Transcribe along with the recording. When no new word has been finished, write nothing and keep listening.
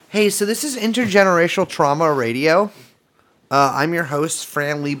Hey, so this is Intergenerational Trauma Radio. I'm your host,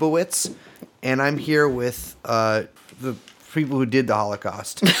 Fran Lebowitz, and I'm here with the people who did the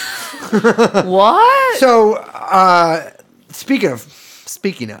Holocaust. What? So,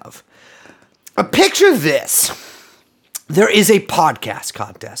 speaking of, picture this. There is a podcast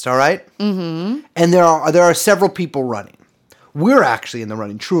contest, all right? Mm-hmm. And there are several people running. We're actually in the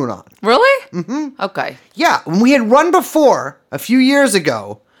running, true or not. Really? Mm-hmm. Okay. Yeah, we had run before a few years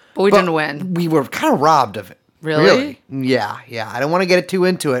ago. But we didn't win. We were kind of robbed of it. Really? Yeah. I don't want to get too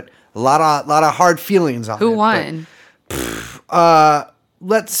into it. A lot of hard feelings on it. Who won? It's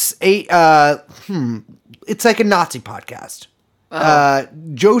like a Nazi podcast. Oh.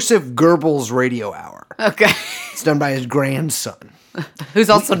 Joseph Goebbels' Radio Hour. Okay. It's done by his grandson. Who's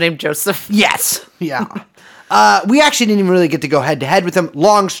also named Joseph. Yes. Yeah. We actually didn't even really get to go head to head with him.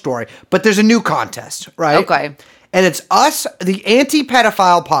 Long story. But there's a new contest, right? Okay. And it's us, the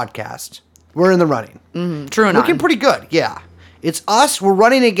Anti-Pedophile Podcast. We're in the running. Mm-hmm. True enough. Looking pretty good, yeah. It's us. We're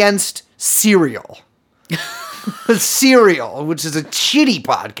running against Serial. Serial, which is a shitty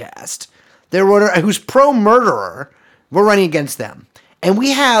podcast. Who's pro-murderer. We're running against them. And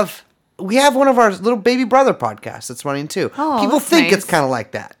we have one of our little baby brother podcasts that's running too. Oh, People think nice. it's kind of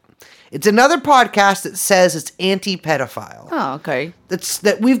like that. It's another podcast that says it's anti-pedophile. Oh, okay.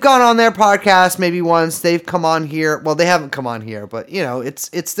 That we've gone on their podcast maybe once. They've come on here. Well, they haven't come on here, but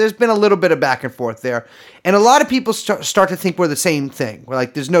it's there's been a little bit of back and forth there, and a lot of people start to think we're the same thing. We're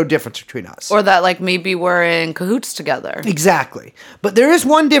like, there's no difference between us, Or that like maybe we're in cahoots together. exactly. But there is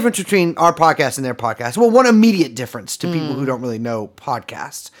one difference between our podcast and their podcast. Well, one immediate difference to people who don't really know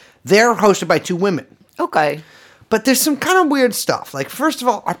podcasts. They're hosted by two women. Okay. But there's some kind of weird stuff. Like, first of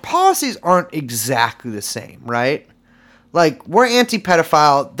all, our policies aren't exactly the same, right? Like, we're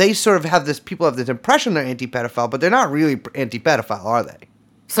anti-pedophile. They sort of have this, people have this impression they're anti-pedophile, but they're not really anti-pedophile, are they?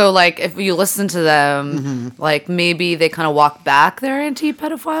 So like if you listen to them, like maybe they kind of walk back their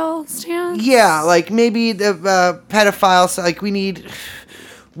anti-pedophile stance? Yeah, like maybe the pedophiles, like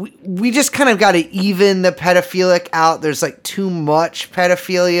we just kind of got to even the pedophilic out. There's like too much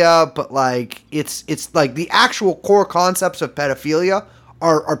pedophilia, but like it's like the actual core concepts of pedophilia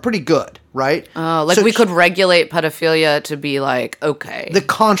are pretty good, right? Like So we could regulate pedophilia to be like, okay. the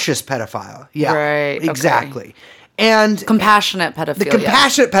conscious pedophile. Yeah. Right, okay. Exactly. And compassionate pedophilia. the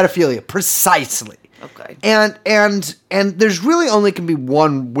compassionate pedophilia, precisely. Okay. And there's really only can be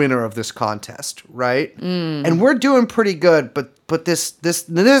one winner of this contest, right? And we're doing pretty good, but this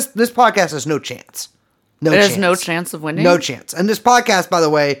podcast has no chance. There's no chance of winning? No chance. And this podcast, by the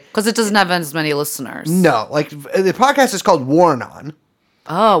way, Because it doesn't have as many listeners. no, like the podcast is called Warren On.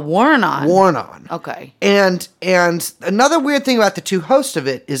 Oh, Warren On. Warren On. Okay. And another weird thing about the two hosts of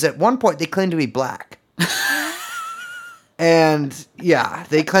it is at one point they claim to be black. And yeah,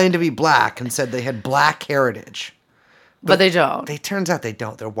 they claimed to be black and said they had black heritage. But they don't. Turns out they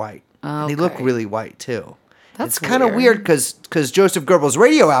don't. They're white. Oh, They look okay. really white too. That's It's kind of weird. weird because Joseph Goebbels'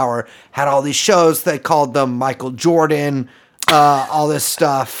 Radio Hour had all these shows. They called them Michael Jordan, all this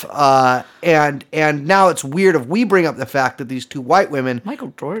stuff. And now it's weird if we bring up the fact that these two white women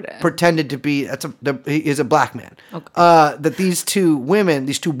Michael Jordan. pretended to be he is a black man. Okay. That these two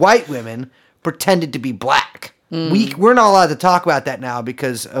white women pretended to be black. We're not allowed to talk about that now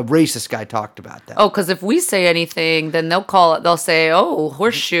because a racist guy talked about that. Oh, because if we say anything, then they'll say, "Oh,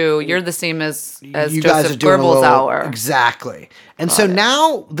 Horseshoe, you're the same as you guys Joseph are doing a Goebbels' little, hour." Exactly. And so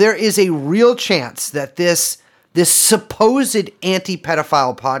now there is a real chance that this supposed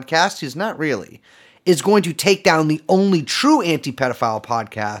anti-pedophile podcast, who's not really, is going to take down the only true anti-pedophile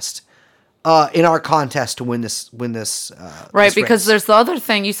podcast in our contest to win this. Right, this because race. there's the other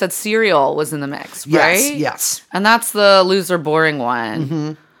thing you said. Serial was in the mix, right? Yes. And that's the loser, boring one.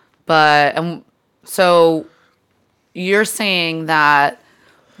 Mm-hmm. But so you're saying that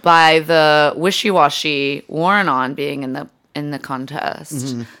by the wishy-washy Warren On being in the contest,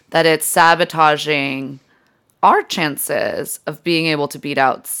 Mm-hmm. that it's sabotaging our chances of being able to beat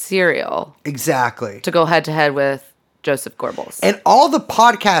out Serial Exactly. to go head to head with Joseph Goebbels. And all the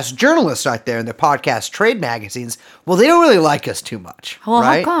podcast journalists out there and the podcast trade magazines, well, they don't really like us too much. Well, how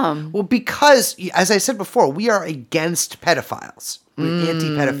right? come? Well, because, as I said before, we are against pedophiles. We're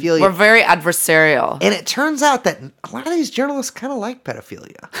anti-pedophilia. We're very adversarial. And it turns out that a lot of these journalists kind of like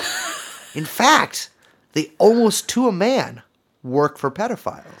pedophilia. In fact, they almost to a man work for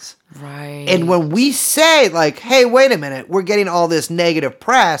pedophiles. Right. And when we say, like, hey, wait a minute, we're getting all this negative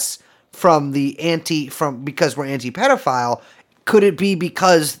press because we're anti-pedophile, Could it be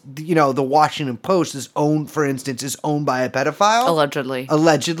because, the Washington Post is owned, for instance, is owned by a pedophile?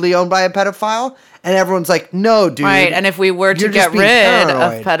 Allegedly owned by a pedophile? And everyone's like, no, dude. Right, and if we were to get rid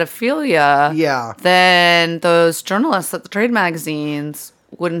of pedophilia, then those journalists at the trade magazines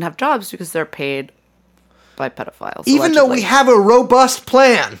wouldn't have jobs because they're paid by pedophiles. Even though we have a robust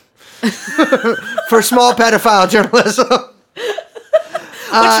plan for small pedophile journalism.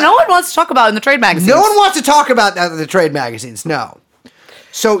 Which no one wants to talk about in the trade magazines. No one wants to talk about that in the trade magazines, no.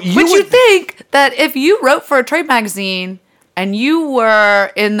 So you think that if you wrote for a trade magazine and you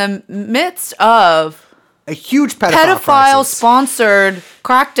were in the midst of a huge pedophile-sponsored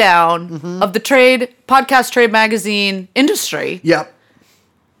crackdown of the podcast trade magazine industry, yep,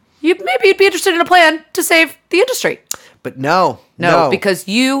 you'd be interested in a plan to save the industry. But no, because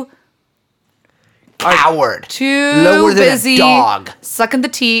you coward, too lower than busy a dog, sucking the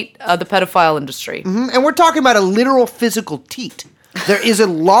teat of the pedophile industry. And we're talking about a literal physical teat. There is a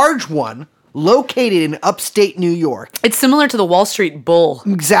large one located in upstate New York. It's similar to the Wall Street Bull.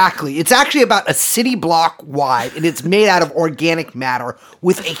 Exactly. It's actually about a city block wide, and it's made out of organic matter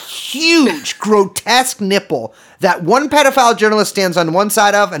with a huge, grotesque nipple that one pedophile journalist stands on one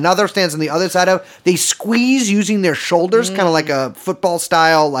side of, another stands on the other side of. They squeeze using their shoulders, kind of like a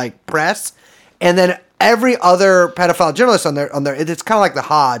football-style press. And then every other pedophile journalist on their it's kind of like the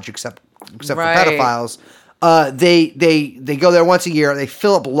Hodge, except for pedophiles. They go there once a year. They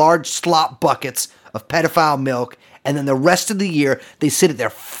fill up large slop buckets of pedophile milk, and then the rest of the year they sit at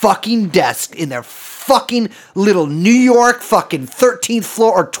their fucking desk in their fucking little New York fucking 13th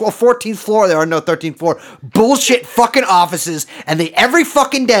floor or 14th floor. There are no 13th floor bullshit fucking offices, and they every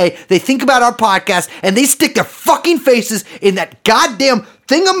fucking day they think about our podcast and they stick their fucking faces in that goddamn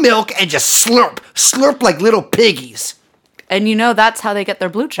thing of milk and just slurp like little piggies. And that's how they get their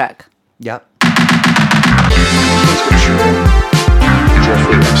blue check. Yep.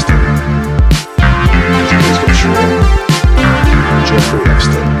 Jeffrey Epstein. Jeffrey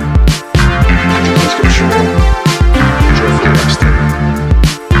Epstein. Jeffrey Epstein.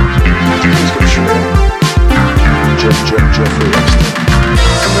 Jeffrey Epstein.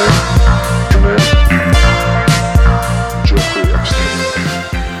 Come in. Jeffrey Epstein.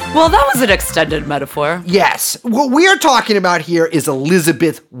 Well, that was an extended metaphor. Yes. What we are talking about here is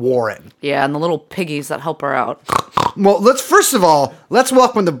Elizabeth Warren. Yeah, and the little piggies that help her out. Well, let's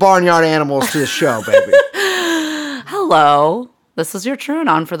welcome the barnyard animals to the show, baby. Hello. This is your True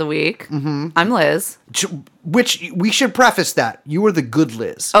On for the week. Mm-hmm. I'm Liz. Which, we should preface that. You are the good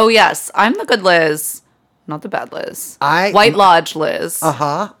Liz. Oh, yes. I'm the good Liz. Not the bad Liz. White Lodge Liz.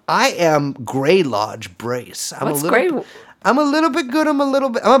 Uh-huh. I am Gray Lodge Brace. What's gray? I'm a little bit good. I'm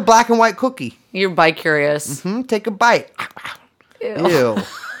a black and white cookie. You're bi-curious. Mm-hmm. Take a bite. Ew.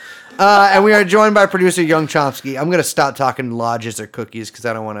 And we are joined by producer Young Chomsky. I'm going to stop talking lodges or cookies because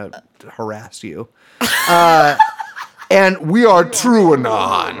I don't want to harass you. And we are True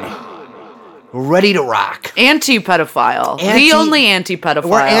Anon. Ready to rock. Anti-pedophile. The only anti-pedophile.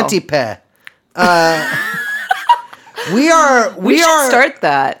 We're anti-pe. We should start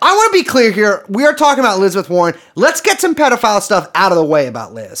that. I want to be clear here. We are talking about Elizabeth Warren. Let's get some pedophile stuff out of the way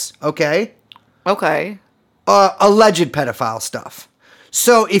about Liz, okay? Okay. Alleged pedophile stuff.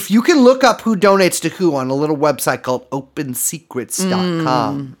 So if you can look up who donates to who on a little website called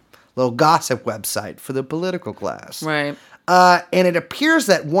opensecrets.com, little gossip website for the political class. Right. And it appears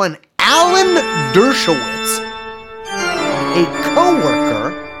that one Alan Dershowitz, a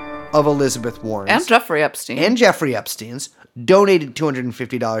co-worker of Elizabeth Warren's. And Jeffrey Epstein's, donated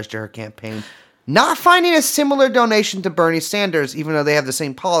 $250 to her campaign. Not finding a similar donation to Bernie Sanders, even though they have the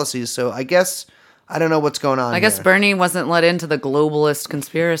same policies. So I guess, I don't know what's going on I guess Bernie wasn't let into the globalist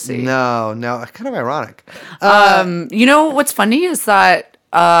conspiracy. No. Kind of ironic. What's funny is that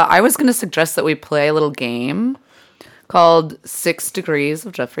I was going to suggest that we play a little game called 6 Degrees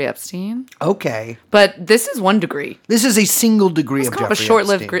of Jeffrey Epstein. Okay. But this is 1 degree. This is a single degree of Jeffrey Epstein. It's kind of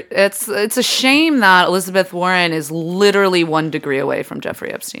a short-lived... It's a shame that Elizabeth Warren is literally 1 degree away from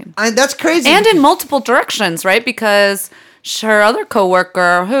Jeffrey Epstein. That's crazy. And in multiple directions, right? Because her other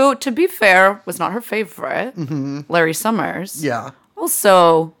coworker, who, to be fair, was not her favorite, Larry Summers. Yeah.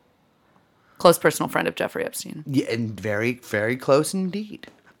 Also, close personal friend of Jeffrey Epstein. Yeah, and very, very close indeed.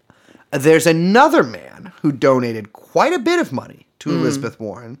 There's another man who donated quite a bit of money to Elizabeth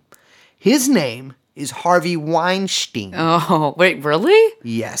Warren. His name is Harvey Weinstein. Oh, wait, really?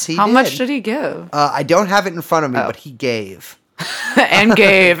 Yes, he How did. much did he give? I don't have it in front of me, but he gave. and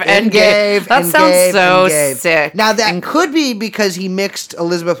gave. That sounds so sick. Now, that could be because he mixed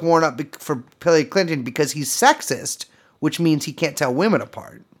Elizabeth Warren up for Hillary Clinton because he's sexist, which means he can't tell women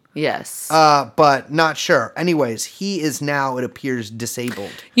apart. Yes. But not sure. Anyways, he is now, it appears,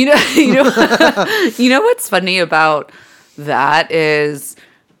 disabled. You know what's funny about that is,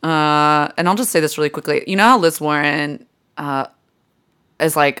 and I'll just say this really quickly. You know how Liz Warren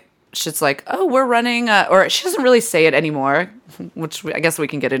is like, she's like, oh, we're running, or she doesn't really say it anymore, which I guess we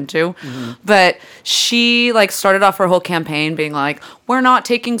can get into. Mm-hmm. But she like started off her whole campaign being like, we're not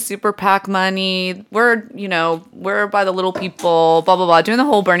taking super PAC money. We're by the little people, blah, blah, blah. Doing the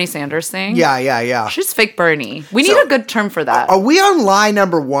whole Bernie Sanders thing. Yeah. She's fake Bernie. We need a good term for that. Are we on lie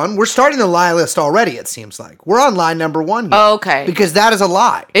number 1? We're starting the lie list already, it seems like. We're on lie number 1 here. Oh, okay. Because that is a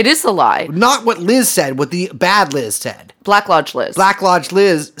lie. It is a lie. Not what Liz said, what the bad Liz said. Black Lodge Liz. Black Lodge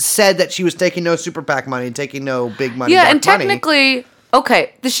Liz said that she was taking no super PAC money and taking no big money. Yeah, and technically,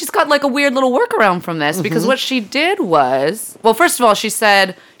 okay, she's got like a weird little workaround from this because what she did was, well, first of all, she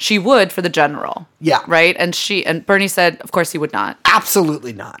said she would for the general. Yeah. Right? And Bernie said, of course he would not.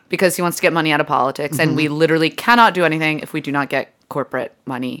 Absolutely not. Because he wants to get money out of politics, and we literally cannot do anything if we do not get corporate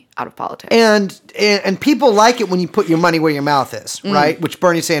money out of politics. And people like it when you put your money where your mouth is, right? Which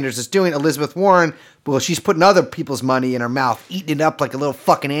Bernie Sanders is doing. Elizabeth Warren, well, she's putting other people's money in her mouth, eating it up like a little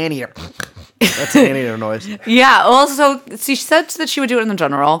fucking anteater. That's an anteater noise. Yeah. Also, she said that she would do it in the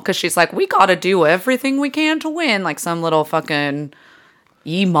general because she's like, we got to do everything we can to win, like some little fucking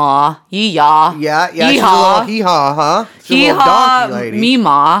yee-maw, yee-yaw. Yeah. She's a little hee-haw, huh? She's a little donkey lady.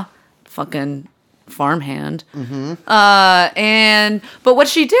 Me-maw. Fucking farmhand. But what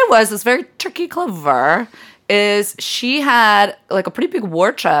she did was very tricky, clever, is she had like a pretty big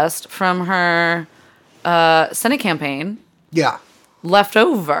war chest from her Senate campaign. Yeah. Left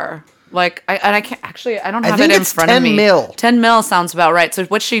over. Like, I can't actually, I don't have it in front of me. 10 mil. 10 mil sounds about right. So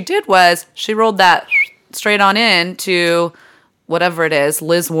what she did was she rolled that straight on in to whatever it is,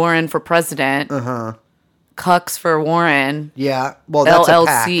 Liz Warren for president. Cucks for Warren. Yeah. Well, that's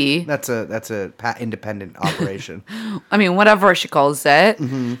LLC. That's a independent operation. I mean, whatever she calls it.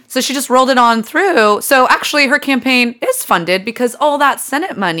 So she just rolled it on through. So actually her campaign is funded because all that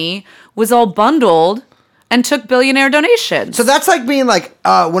Senate money was all bundled and took billionaire donations. So that's like being like,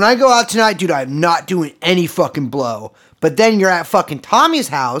 when I go out tonight, dude, I'm not doing any fucking blow. But then you're at fucking Tommy's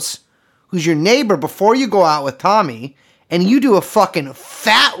house, who's your neighbor, before you go out with Tommy, and you do a fucking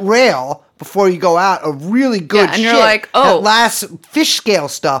fat rail before you go out, a really good and shit. you're like, oh. That lasts, fish scale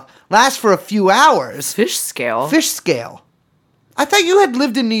stuff, lasts for a few hours. Fish scale? Fish scale. I thought you had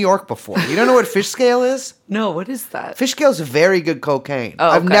lived in New York before. You don't know what fish scale is? No, what is that? Fish scale is very good cocaine.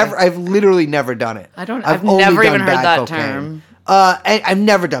 Oh, okay. I've literally never done it. I've never even heard that term. I've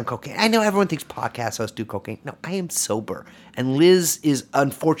never done cocaine. I know everyone thinks podcast hosts do cocaine. No, I am sober. And Liz is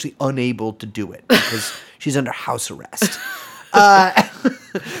unfortunately unable to do it because she's under house arrest.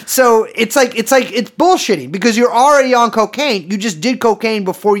 So it's bullshitting because you're already on cocaine. You just did cocaine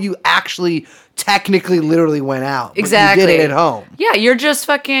before you actually technically literally went out. Exactly. You did it at home. Yeah, you're just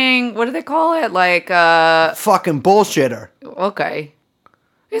fucking, what do they call it? Like, fucking bullshitter. Okay.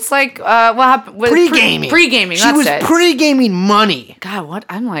 It's like, what happened? Pre-gaming. Pre-gaming, She was pre-gaming money. God, what?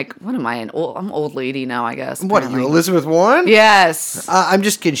 I'm like, what am I? I'm old lady now, I guess. What are you, Elizabeth Warren? Yes. I'm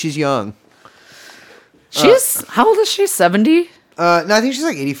just kidding. She's young. How old is she? 70? No, I think she's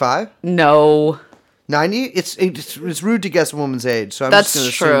like 85. No. 90? It's rude to guess a woman's age, so I'm That's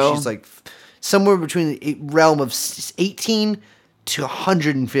just going to assume true. she's like somewhere between the realm of 18 to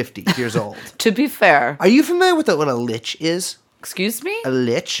 150 years old. To be fair. Are you familiar with what a lich is? Excuse me? A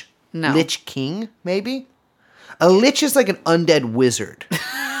lich? No. Lich King, maybe? A lich is like an undead wizard.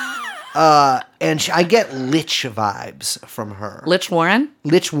 And I get lich vibes from her. Lich Warren?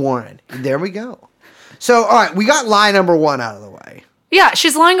 Lich Warren. There we go. So, all right, we got lie number 1 out of the way. Yeah,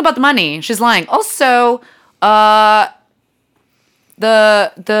 she's lying about the money. She's lying. Also,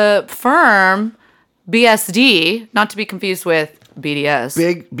 the firm BSD, not to be confused with BDS.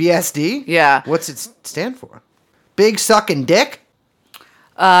 Big BSD? Yeah. What's it stand for? Big sucking dick?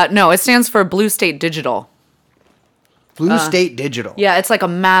 No, it stands for Blue State Digital. Blue State Digital. Yeah, it's like a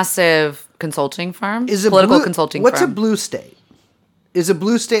massive consulting firm. Political consulting what's firm. What's a blue state? Is a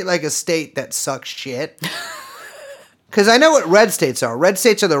blue state like a state that sucks shit? Because I know what red states are. Red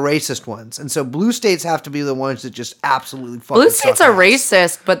states are the racist ones. And so blue states have to be the ones that just absolutely fucking Blue states suck are ass.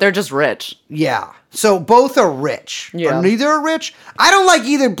 racist, but they're just rich. Yeah. So both are rich. Yeah. Or neither are rich. I don't like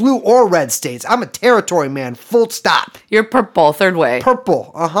either blue or red states. I'm a territory man. Full stop. You're purple, third way.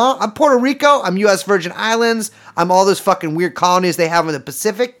 Purple. I'm Puerto Rico. I'm U.S. Virgin Islands. I'm all those fucking weird colonies they have in the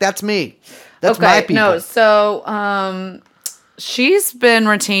Pacific. That's me. That's my people. No, so she's been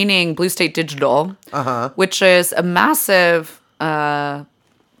retaining Blue State Digital, which is a massive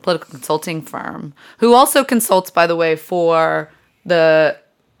political consulting firm who also consults, by the way, for the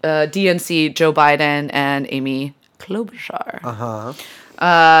DNC Joe Biden and Amy Klobuchar.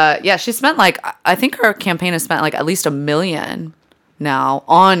 Yeah, she spent I think her campaign has spent at least $1 million now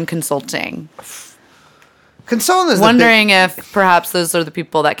on consulting. Consulting is Wondering if perhaps those are the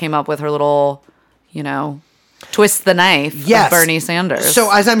people that came up with her little, twist the knife of Bernie Sanders. So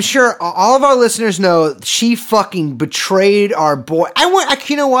as I'm sure all of our listeners know, she fucking betrayed our boy.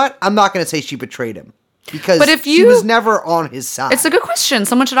 You know what? I'm not going to say she betrayed him because she was never on his side. It's a good question.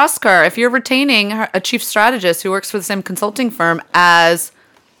 Someone should ask her if you're retaining a chief strategist who works for the same consulting firm as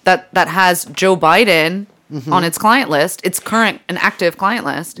that has Joe Biden on its client list, its current and active client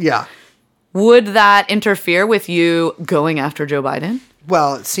list. Yeah. Would that interfere with you going after Joe Biden?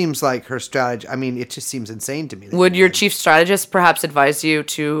 Well, it seems like her strategy. I mean, it just seems insane to me. Would your chief strategist perhaps advise you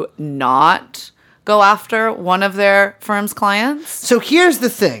to not go after one of their firm's clients? So here's the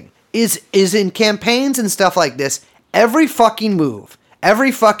thing: is in campaigns and stuff like this, every fucking move,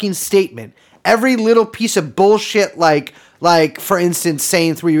 every fucking statement, every little piece of bullshit, like for instance,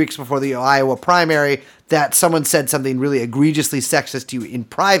 saying 3 weeks before the Iowa primary that someone said something really egregiously sexist to you in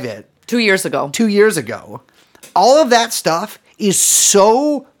private 2 years ago. 2 years ago, all of that stuff is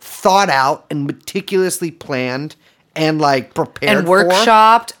so thought out and meticulously planned and prepared and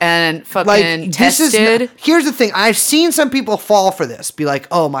workshopped and fucking tested. Here's the thing: I've seen some people fall for this, be like,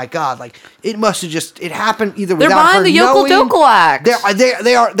 "Oh my god!" It must have it happened either They're without her behind the Yokel knowing. Dokel Act.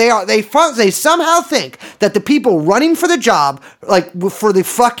 They somehow think that the people running for the job, for the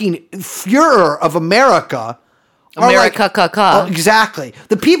fucking Fuhrer of America. Exactly.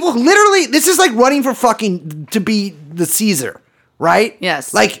 The people literally, this is like running for fucking to be the Caesar, right?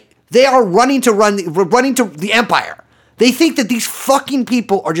 Yes. They are running to the empire. They think that these fucking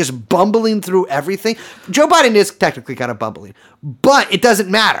people are just bumbling through everything. Joe Biden is technically kind of bumbling, but it doesn't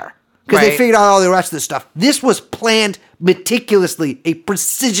matter because they figured out all the rest of this stuff. This was planned meticulously, a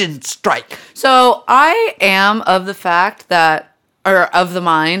precision strike. So I am of the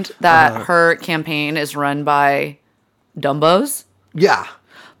mind that her campaign is run by Dumbos. Yeah.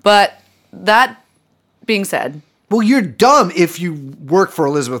 But that being said. Well, you're dumb if you work for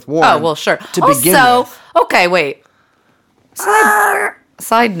Elizabeth Warren. Oh, well, sure. To begin with. Okay, wait.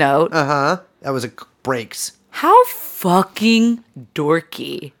 Side note. That was breaks. How fucking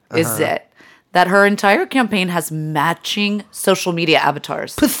dorky is it that her entire campaign has matching social media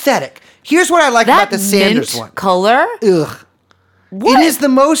avatars? Pathetic. Here's what I like about the Sanders one. Color? Ugh. What? It is the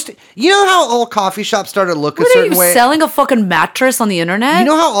most. You know how all coffee shops started to look a What are certain you way? selling a fucking mattress on the internet? You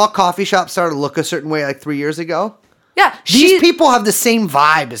know how all coffee shops started to look a certain way 3 years ago? Yeah, These people have the same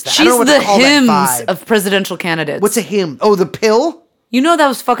vibe as that. I She's don't know what the to call that hymns vibe. of presidential candidates. What's a hymn? Oh, the pill? You know that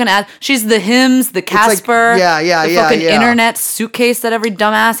was fucking she's the hymns, the Casper, the fucking internet suitcase that every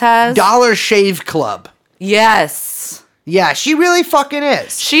dumbass has. Dollar Shave Club. Yes. Yeah, she really fucking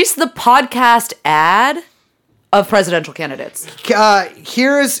is. She's the podcast ad of presidential candidates. I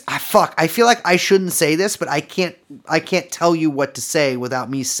feel like I shouldn't say this, but I can't tell you what to say without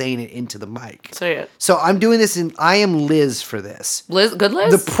me saying it into the mic. Say it. So I'm doing this I am Liz for this. Liz, good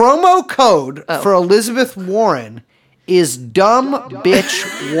Liz? The promo code for Elizabeth Warren is dumb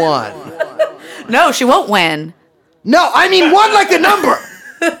bitch 1. No, she won't win. No, I mean 1 like a number.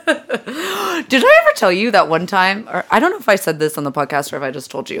 Did I ever tell you that one time, or I don't know if I said this on the podcast or if I just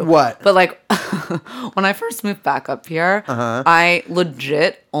told you. What? But when I first moved back up here, I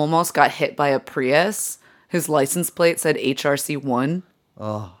legit almost got hit by a Prius whose license plate said HRC1.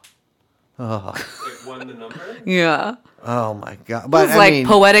 Oh. Like 1 the number? Yeah. Oh my god! But it was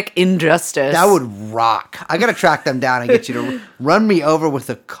poetic injustice. That would rock. I gotta track them down and get you to run me over with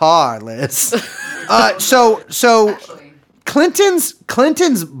a car, Liz. So Clinton's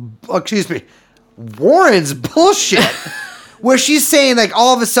Warren's bullshit. Where she's saying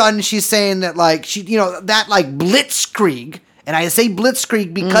all of a sudden she's saying that that blitzkrieg, and I say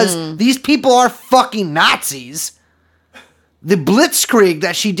blitzkrieg because these people are fucking Nazis. The blitzkrieg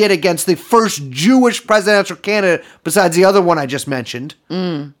that she did against the first Jewish presidential candidate besides the other one I just mentioned.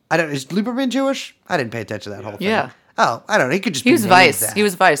 Is Lieberman Jewish? I didn't pay attention to that whole thing. Yeah. Oh, I don't know. He could just He be was named vice. that. He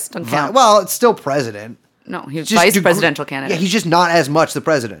was vice. Don't count. Well, it's still president. No, he was Just vice presidential candidate. Yeah, he's just not as much the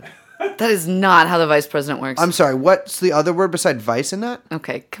president. That is not how the vice president works. I'm sorry, what's the other word beside vice in that?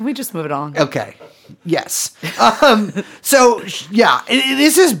 Okay, can we just move it on? Okay. Yes.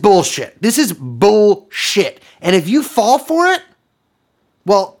 This is bullshit. This is bullshit. And if you fall for it,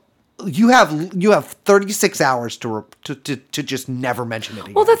 well, you have 36 hours to just never mention it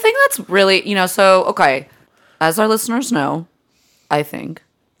again. Well, the thing that's really, okay, as our listeners know, I think,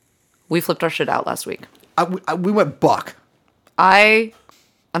 we flipped our shit out last week. We went buck.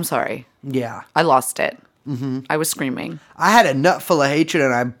 I'm sorry. Yeah. I lost it. I was screaming. I had a nut full of hatred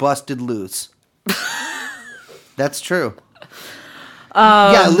and I busted loose. That's true.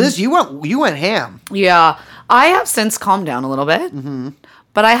 Yeah, Liz, you went ham. Yeah, I have since calmed down a little bit,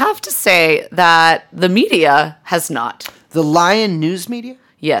 but I have to say that the media has not. The Lion News Media?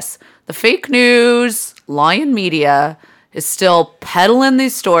 Yes, the fake news, Lion media is still peddling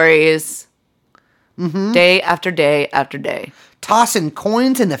these stories day after day after day. Tossing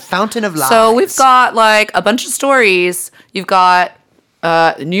coins in the fountain of lies. So we've got like a bunch of stories. You've got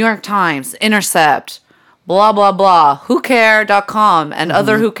New York Times, Intercept, blah, blah, blah, whocare.com and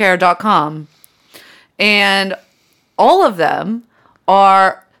other whocare.com. And all of them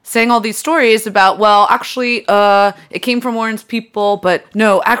are saying all these stories about, well, actually, it came from Warren's people, but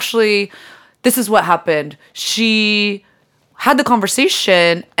no, actually, this is what happened. She had the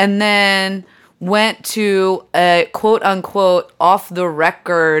conversation and then went to a quote-unquote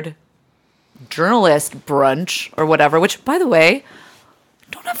off-the-record journalist brunch or whatever, which, by the way,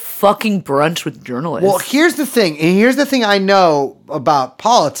 don't have fucking brunch with journalists. Well, here's the thing. And here's the thing I know about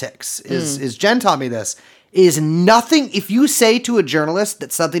politics is Jen taught me this. Is nothing, if you say to a journalist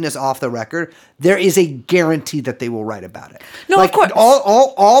that something is off the record, there is a guarantee that they will write about it. No, of course.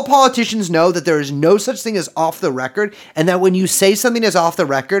 All politicians know that there is no such thing as off the record, and that when you say something is off the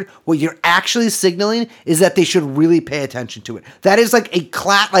record, what you're actually signaling is that they should really pay attention to it. That is like a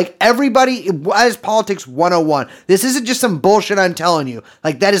like everybody, that is politics 101. This isn't just some bullshit I'm telling you.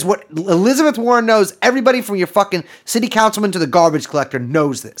 Like that is what Elizabeth Warren knows. Everybody from your fucking city councilman to the garbage collector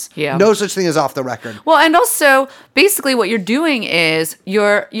knows this. Yeah. No such thing as off the record. Well, and also, basically what you're doing is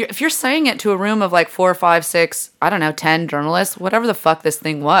you're if you're saying it to a room of like 4, 5, 6, I don't know, 10 journalists, whatever the fuck this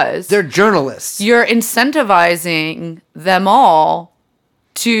thing was. They're journalists. You're incentivizing them all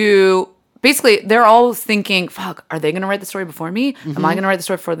to basically they're all thinking, fuck, are they going to write the story before me? Am I going to write the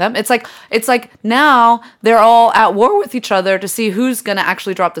story before them? It's like now they're all at war with each other to see who's going to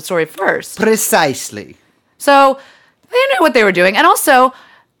actually drop the story first. Precisely. So they knew what they were doing. And also,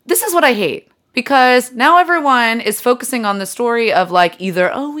 this is what I hate. Because now everyone is focusing on the story of like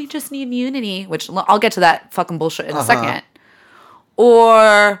either, oh, we just need immunity, which I'll get to that fucking bullshit in a second.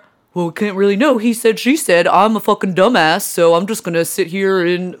 Or, well, we can't really know. He said, she said, I'm a fucking dumbass, so I'm just going to sit here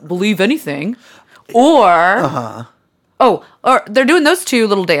and believe anything. Or, or they're doing those two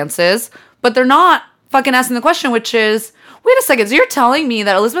little dances, but they're not fucking asking the question, which is, wait a second, so you're telling me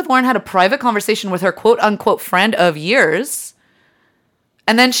that Elizabeth Warren had a private conversation with her quote unquote friend of years?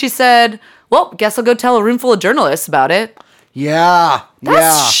 And then she said, well, guess I'll go tell a room full of journalists about it. Yeah.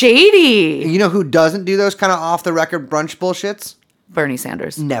 That's shady. You know who doesn't do those kind of off-the-record brunch bullshits? Bernie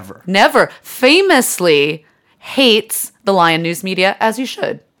Sanders. Never. Famously hates the Lion News Media, as you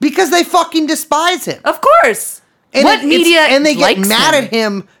should. Because they fucking despise him. Of course. And what media and they get likes mad him? at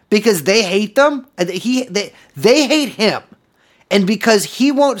him because they hate them. And they hate him. And because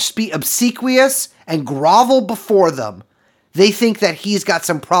he won't be obsequious and grovel before them, they think that he's got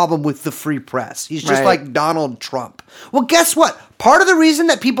some problem with the free press. He's just Right. like Donald Trump. Well, guess what? Part of the reason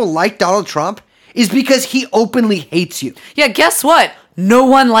that people like Donald Trump is because he openly hates you. Yeah, guess what? No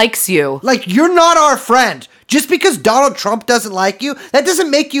one likes you. Like, you're not our friend. Just because Donald Trump doesn't like you, that doesn't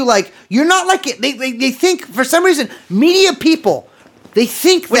make you like, you're not like it. They think, for some reason, media people, they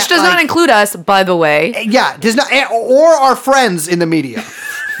think Which that, does not like, include us, by the way. yeah, does not, or our friends in the media.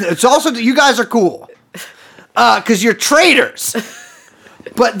 It's also that you guys are cool. Because you're traitors.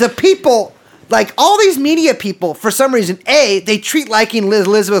 But the people, like all these media people, for some reason, they treat liking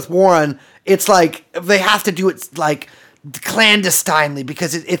Elizabeth Warren, it's like they have to do it like clandestinely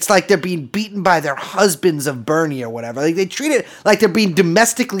because it's like they're being beaten by their husbands of Bernie or whatever. Like they treat it like they're being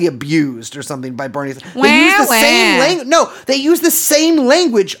domestically abused or something by Bernie. They use the same language. No, they use the same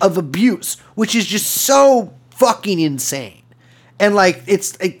language of abuse, which is just so fucking insane. And like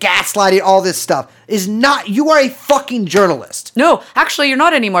it's gaslighting, all this stuff is not. You are a fucking journalist. No, actually, you're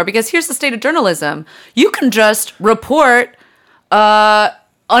not anymore because here's the state of journalism. You can just report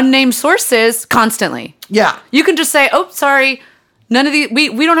unnamed sources constantly. Yeah. You can just say, oh, sorry, none of these,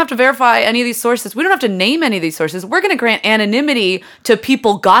 we don't have to verify any of these sources. We don't have to name any of these sources. We're going to grant anonymity to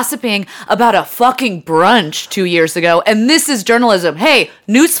people gossiping about a fucking brunch 2 years ago. And this is journalism. Hey,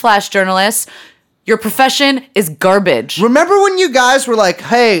 newsflash journalists. Your profession is garbage. Remember when you guys were like,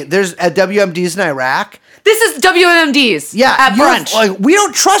 "Hey, there's WMDs in Iraq." This is WMDs. Yeah, at brunch. Like, we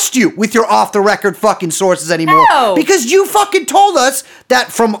don't trust you with your off-the-record fucking sources anymore. No. Because you fucking told us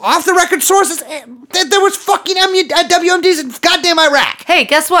that from off-the-record sources that there was fucking WMDs in goddamn Iraq. Hey,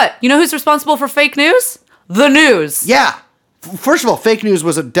 guess what? You know who's responsible for fake news? The news. Yeah. First of all, fake news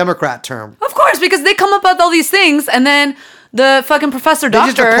was a Democrat term. Of course, because they come up with all these things and then the fucking professor They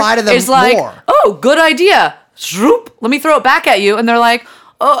just doctor apply to them is like, more. oh, good idea. Shroop, let me throw it back at you. And they're like,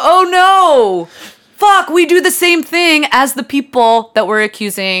 oh no. Fuck, we do the same thing as the people that we're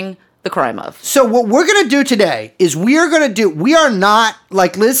accusing the crime of. So what we're going to do today is we are not,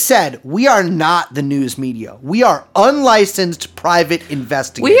 like Liz said, we are not the news media. We are unlicensed private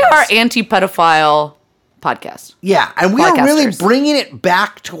investigators. We are anti-pedophile podcast. Yeah, and we are really Podcasters. bringing it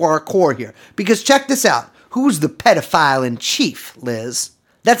back to our core here. Because check this out. Who's the pedophile in chief, Liz?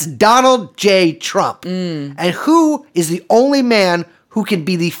 That's Donald J. Trump. And who is the only man who can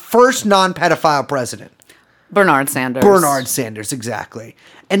be the first non-pedophile president? Bernard Sanders. Bernard Sanders, exactly.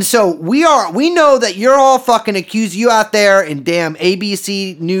 And so we know that you're all fucking accused. You out there in damn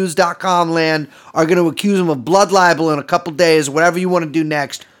abcnews.com land are going to accuse him of blood libel in a couple days, whatever you want to do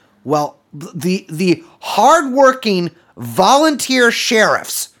next. Well, the hardworking volunteer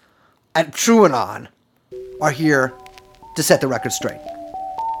sheriffs at TrueAnon are here to set the record straight.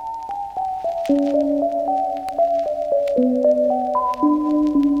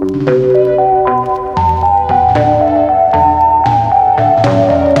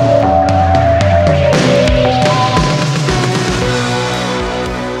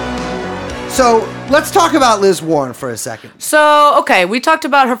 So let's talk about Liz Warren for a second. So, okay, we talked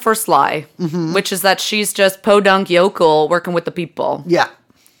about her first lie, which is that she's just podunk yokel working with the people. Yeah.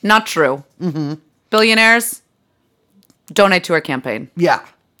 Not true. Billionaires, donate to her campaign. Yeah.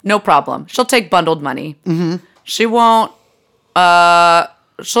 No problem. She'll take bundled money. She won't,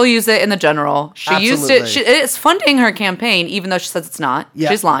 she'll use it in the general. She used it. Absolutely. It's funding her campaign, even though she says it's not. Yeah.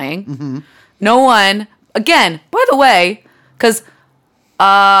 She's lying. No one, again, by the way, because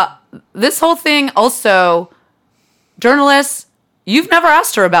this whole thing also, journalists, you've never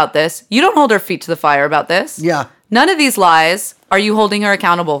asked her about this. You don't hold her feet to the fire about this. Yeah. None of these lies are you holding her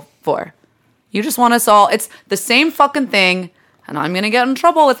accountable for. You just want us all, it's the same fucking thing. And I'm going to get in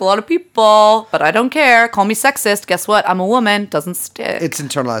trouble with a lot of people, but I don't care. Call me sexist. Guess what? I'm a woman. Doesn't stick. It's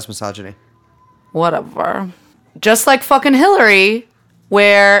internalized misogyny. Whatever. Just like fucking Hillary,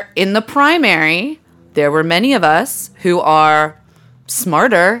 where in the primary, there were many of us who are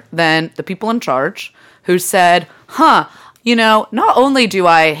smarter than the people in charge who said, not only do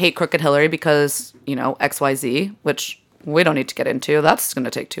I hate crooked Hillary because, XYZ, which we don't need to get into. That's going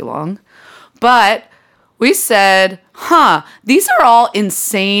to take too long. But we said, these are all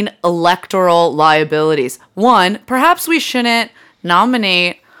insane electoral liabilities. One, perhaps we shouldn't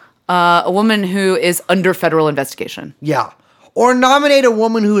nominate a woman who is under federal investigation. Yeah. Or nominate a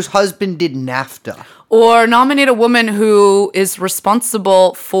woman whose husband did NAFTA. Or nominate a woman who is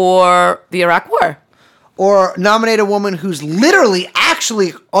responsible for the Iraq War. Or nominate a woman who's literally,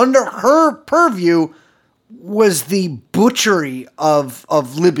 actually, under her purview, was the butchery of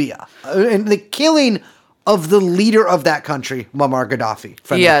Libya. And the killing of the leader of that country, Muammar Gaddafi.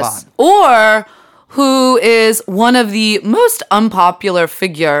 Friend of the pod. Or who is one of the most unpopular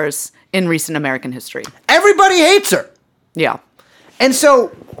figures in recent American history. Everybody hates her. Yeah. And so,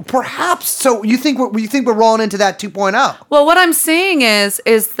 perhaps, you think we're rolling into that 2.0? Well, what I'm saying is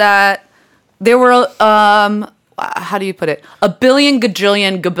that there were, how do you put it? A billion,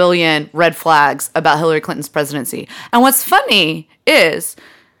 gajillion, gabillion red flags about Hillary Clinton's presidency. And what's funny is,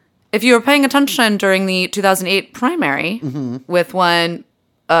 if you were paying attention during the 2008 primary with one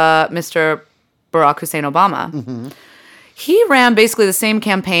Mr. Barack Hussein Obama, he ran basically the same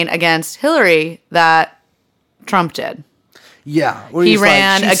campaign against Hillary that Trump did. Yeah. He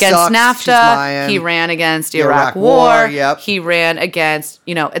ran against NAFTA. He ran against the Iraq War. Yep. He ran against,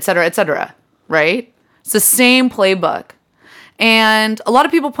 et cetera, right? It's the same playbook. And a lot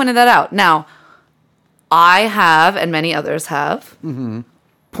of people pointed that out. Now, I have, and many others have,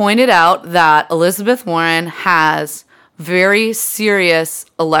 pointed out that Elizabeth Warren has very serious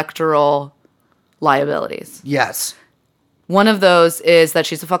electoral liabilities. Yes. One of those is that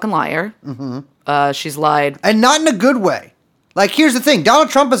she's a fucking liar. She's lied. And not in a good way. Like, here's the thing. Donald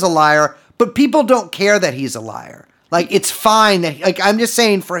Trump is a liar, but people don't care that he's a liar. Like, it's fine that, I'm just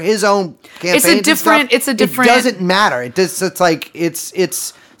saying for his own campaign. It doesn't matter.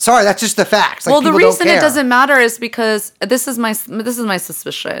 Sorry, that's just the facts. Like, well, the reason it doesn't matter is because this is my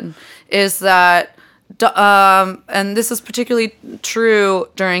suspicion is that, and this is particularly true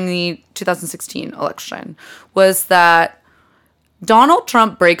during the 2016 election, was that Donald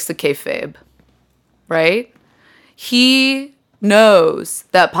Trump breaks the kayfabe, right? He knows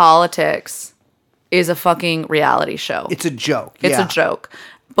that politics is a fucking reality show. It's a joke. It's a joke.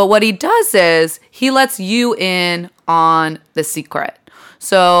 But what he does is he lets you in on the secret.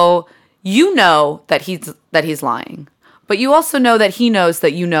 So you know that he's lying. But you also know that he knows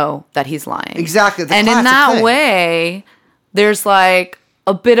that you know that he's lying. Exactly. And in that way, there's like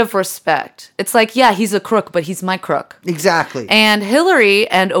a bit of respect. It's like, yeah, he's a crook, but he's my crook. Exactly. And Hillary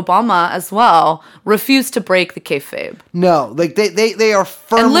and Obama as well refuse to break the kayfabe. No, like they are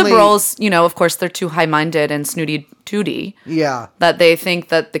firmly... And liberals, of course, they're too high-minded and snooty tooty. Yeah. That they think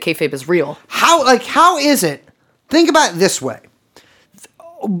that the kayfabe is real. How is it? Think about it this way.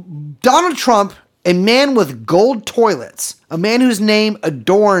 Donald Trump, a man with gold toilets, a man whose name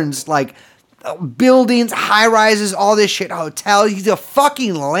adorns like buildings, high rises, all this shit, hotel. He's a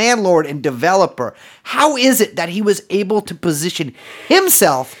fucking landlord and developer. How is it that he was able to position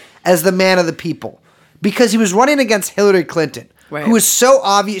himself as the man of the people? Because he was running against Hillary Clinton, right, who is so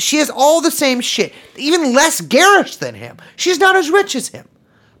obvious. She has all the same shit, even less garish than him. She's not as rich as him,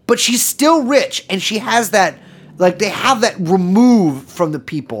 but she's still rich, and she has that. Like, they have that remove from the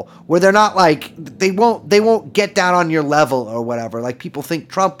people where they're not like, they won't get down on your level or whatever, like people think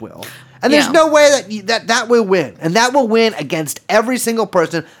Trump will. And there's no way that will win. And that will win against every single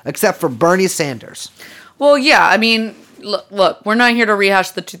person except for Bernie Sanders. Well, yeah, I mean, look, we're not here to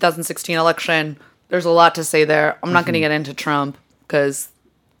rehash the 2016 election. There's a lot to say there. I'm not going to get into Trump because,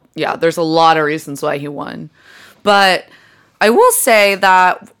 yeah, there's a lot of reasons why he won. But I will say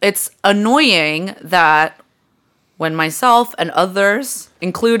that it's annoying that when myself and others,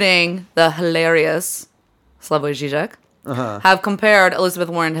 including the hilarious Slavoj Žižek, have compared Elizabeth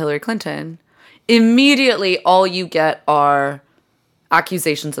Warren to Hillary Clinton, immediately all you get are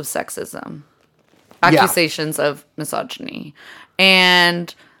accusations of sexism, accusations of misogyny.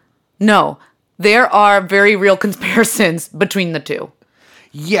 And no, there are very real comparisons between the two.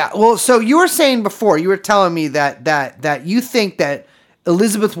 Yeah, well, so you were saying before, you were telling me that you think that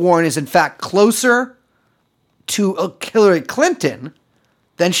Elizabeth Warren is in fact closer to Hillary Clinton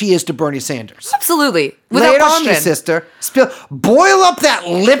than she is to Bernie Sanders. Absolutely. Lay Without it question. on me, sister. Boil up that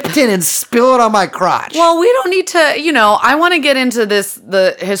Lipton and spill it on my crotch. Well, we don't need to, I want to get into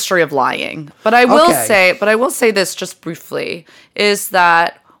the history of lying. But I will say this just briefly, is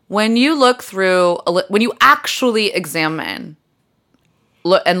that when you look through, when you actually examine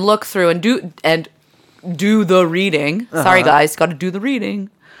look through and do the reading. Sorry guys, got to do the reading.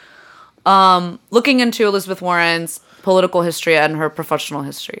 Looking into Elizabeth Warren's political history and her professional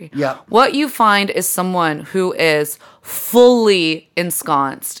history. Yeah. What you find is someone who is fully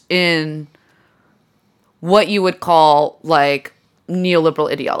ensconced in what you would call like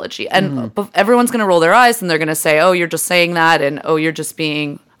neoliberal ideology. And everyone's going to roll their eyes and they're going to say, oh, you're just saying that, and oh, you're just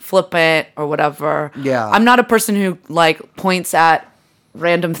being flippant or whatever. Yeah. I'm not a person who like points at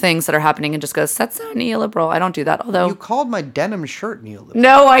random things that are happening and just goes, that's so neoliberal. I don't do that. Although You called my denim shirt neoliberal.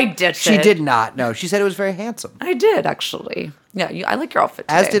 no, I did. She did not. No, she said it was very handsome. I did actually. Yeah, I like your outfit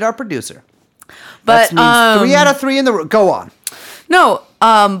today. As did our producer. But That means 3 out of 3 in the room. Go on. no,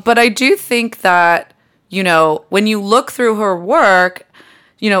 but I do think that when you look through her work,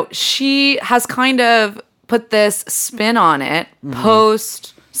 she has kind of put this spin on it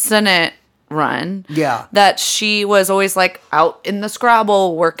post Senate run. Yeah. That she was always like out in the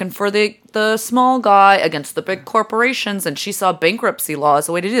Scrabble working for the small guy against the big corporations, and she saw bankruptcy law as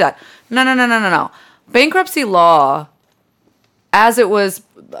a way to do that. No. Bankruptcy law, as it was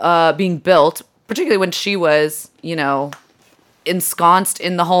being built, particularly when she was, ensconced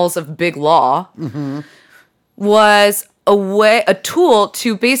in the halls of big law, was a tool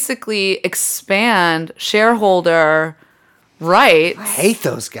to basically expand shareholder rights. I hate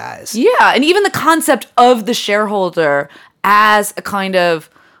those guys. Yeah, and even the concept of the shareholder as a kind of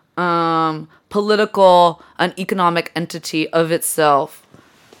political and economic entity of itself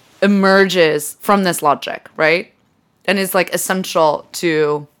emerges from this logic, right? And is like essential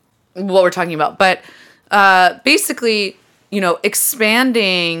to what we're talking about. But basically,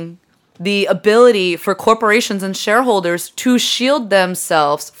 expanding the ability for corporations and shareholders to shield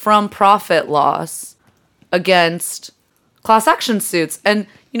themselves from profit loss against class action suits. And,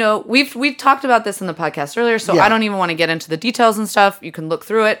 we've talked about this in the podcast earlier, so Yeah. I don't even want to get into the details and stuff. You can look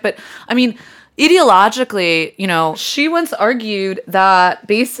through it. But, I mean, ideologically, she once argued that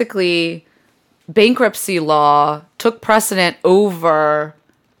basically bankruptcy law took precedent over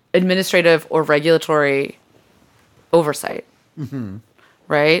administrative or regulatory oversight.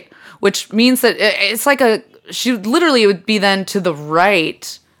 Right? Which means that it's like she literally would be then to the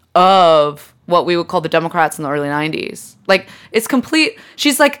right of what we would call the Democrats in the early 90s. Like, it's complete.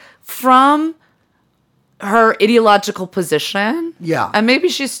 She's like from her ideological position. Yeah. And maybe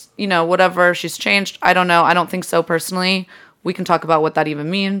she's, whatever, she's changed. I don't know. I don't think so personally. We can talk about what that even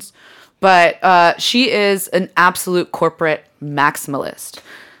means. But she is an absolute corporate maximalist.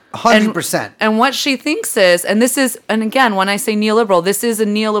 100%. And what she thinks is, and again, when I say neoliberal, this is a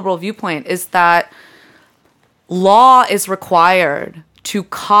neoliberal viewpoint, is that law is required to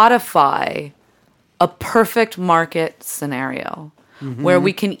codify a perfect market scenario where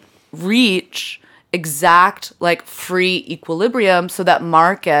we can reach exact like free equilibrium so that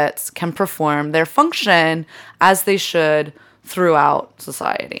markets can perform their function as they should throughout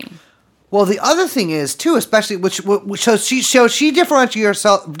society. Well, the other thing is too, especially which she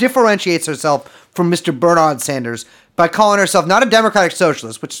differentiates herself from Mr. Bernard Sanders by calling herself not a democratic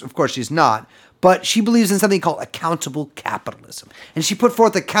socialist, which of course she's not, but she believes in something called accountable capitalism, and she put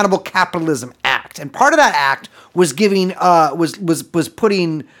forth the Accountable Capitalism Act, and part of that act was giving was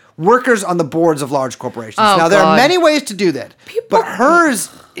putting workers on the boards of large corporations. Oh, now there are God. many ways to do that, but hers,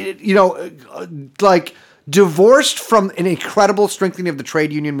 like, divorced from an incredible strengthening of the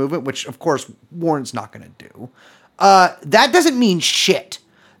trade union movement, which of course Warren's not going to do. That doesn't mean shit.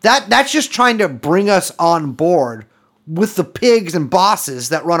 That's just trying to bring us on board with the pigs and bosses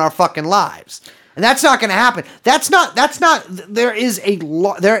that run our fucking lives, and that's not going to happen. There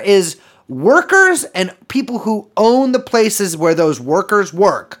is workers and people who own the places where those workers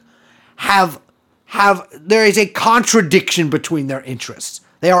work there is a contradiction between their interests.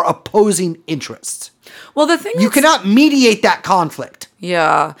 They are opposing interests. Well, the thing You cannot mediate that conflict.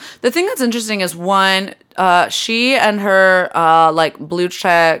 Yeah. The thing that's interesting is one, she and her like blue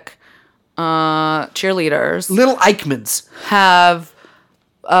check cheerleaders Little Eichmanns. have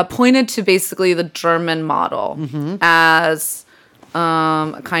pointed to basically the German model as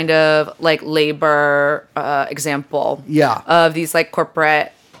kind of like labor example Yeah. of these like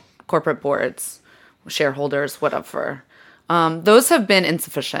corporate boards, shareholders, whatever. Those have been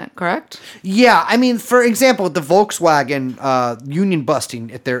insufficient, correct? Yeah, I mean, for example, the Volkswagen union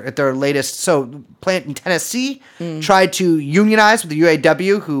busting at their latest plant in Tennessee tried to unionize with the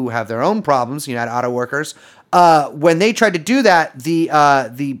UAW, who have their own problems, United Auto Workers. When they tried to do that,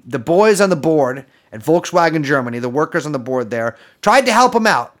 the boys on the board at Volkswagen Germany, the workers on the board there, tried to help them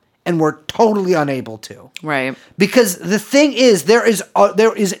out and were totally unable to. Right. Because the thing is, there is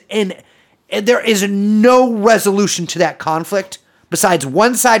no resolution to that conflict besides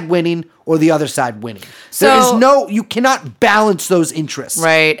one side winning or the other side winning. You cannot balance those interests.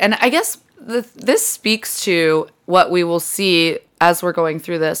 Right. And I guess this speaks to what we will see as we're going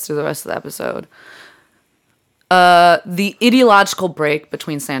through the rest of the episode. The ideological break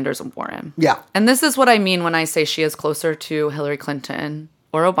between Sanders and Warren. Yeah. And this is what I mean when I say she is closer to Hillary Clinton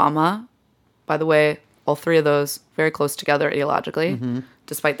or Obama. By the way, all three of those very close together ideologically,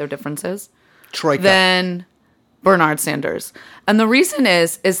 despite their differences. Troika. Than Bernard Sanders. And the reason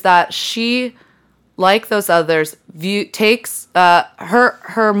is that she, like those others, takes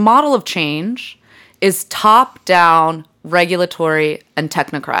her model of change is top-down, regulatory, and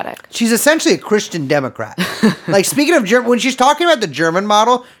technocratic. She's essentially a Christian Democrat. Like, speaking of German, when she's talking about the German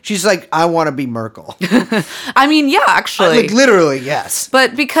model, she's like, I want to be Merkel. I mean, yeah, actually. Like, literally, yes.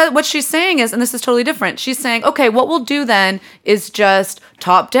 But because what she's saying is, and this is totally different, she's saying, okay, what we'll do then is just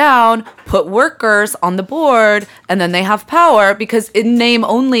top down, put workers on the board, and then they have power because in name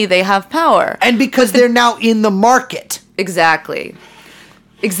only they have power. And because they're now in the market. Exactly.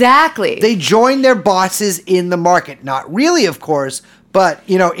 They join their bosses in the market. Not really, of course, but,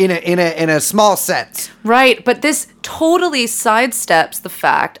 in a small sense. Right, but this totally sidesteps the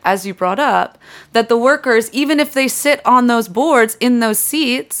fact, as you brought up, that the workers, even if they sit on those boards in those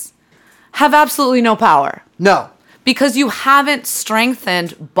seats, have absolutely no power. No. Because you haven't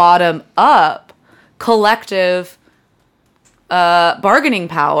strengthened bottom-up collective bargaining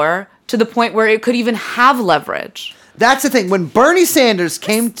power to the point where it could even have leverage. That's the thing. When Bernie Sanders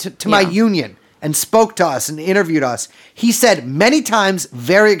came to my union and spoke to us and interviewed us, he said many times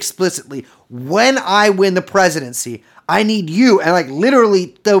very explicitly, when I win the presidency, I need you, and like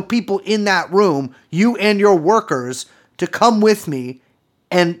literally the people in that room, you and your workers, to come with me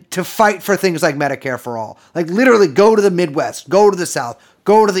and to fight for things like Medicare for all. Like literally go to the Midwest, go to the South,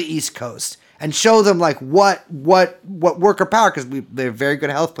 go to the East Coast, and show them like what worker power, because they have very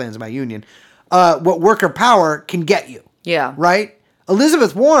good health plans in my union, what worker power can get you. Yeah. Right?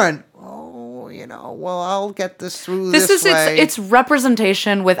 Elizabeth Warren, I'll get this through this way. It's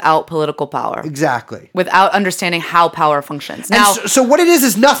representation without political power. Exactly. Without understanding how power functions. Now, And so what it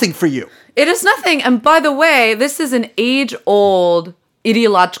is nothing for you. it is nothing. And by the way, this is an age-old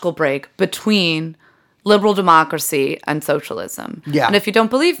ideological break between liberal democracy and socialism. Yeah. And if you don't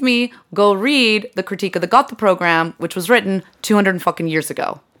believe me, go read The Critique of the Gotha Program, which was written 200 fucking years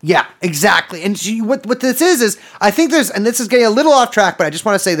ago. Yeah, exactly. And what this is I think and this is getting a little off track, but I just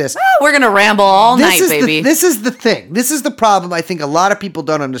want to say this. We're going to ramble all night, baby. This is the thing. This is the problem I think a lot of people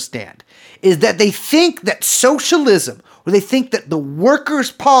don't understand, is that they think that socialism, or they think that the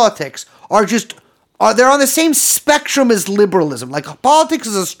workers' politics are just they're on the same spectrum as liberalism. Like politics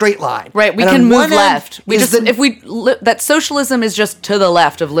is a straight line. Right, we And can on move one end left. We is just that socialism is just to the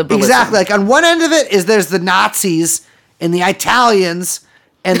left of liberalism. exactly, like on one end of it is there's the Nazis and the Italians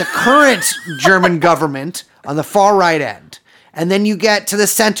and the current German government on the far right end. And then you get to the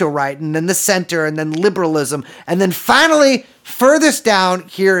center right, and then the center, and then liberalism. And then finally, furthest down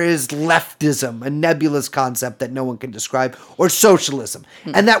here is leftism, a nebulous concept that no one can describe, or socialism.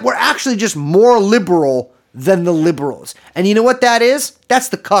 And that we're actually just more liberal than the liberals. And you know what that is? That's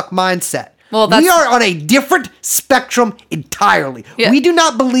the cuck mindset. Well, we are on a different spectrum entirely. Yeah. We do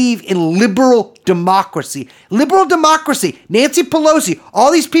not believe in liberal democracy. Liberal democracy, Nancy Pelosi,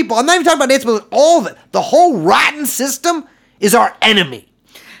 all these people, I'm not even talking about Nancy Pelosi, all of it, the whole rotten system is our enemy.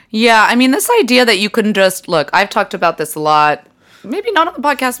 Yeah, I mean, this idea that you can just look, I've talked about this a lot. Maybe not on the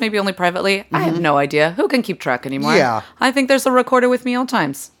podcast, maybe only privately. I have no idea. Who can keep track anymore? Yeah. I think there's a recorder with me all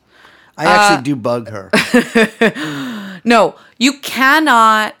times. I actually do bug her. No, you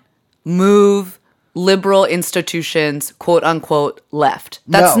cannot move liberal institutions, quote unquote, left.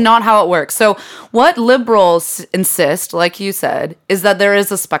 That's No. not how it works. So, what liberals insist, like you said, is that there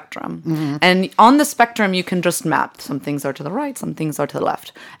is a spectrum. And on the spectrum, you can just map. Some things are to the right, some things are to the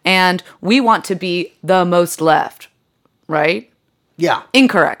left. And we want to be the most left, right? Yeah.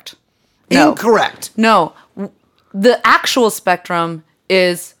 Incorrect. No. Incorrect. No. The actual spectrum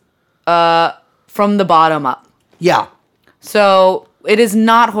is from the bottom up. Yeah. So it is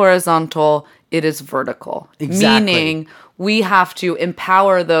not horizontal, it is vertical. Exactly. Meaning we have to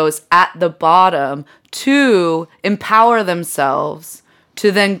empower those at the bottom to empower themselves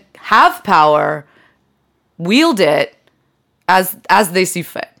to then have power, wield it as they see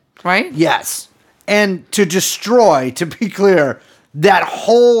fit, right? Yes. And to destroy, to be clear, that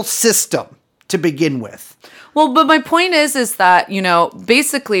whole system to begin with. Well, but my point is that,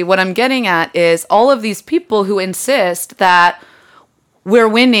 basically what I'm getting at is all of these people who insist that we're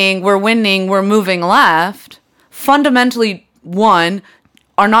winning, we're moving left, fundamentally, one,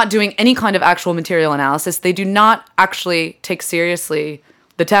 are not doing any kind of actual material analysis. They do not actually take seriously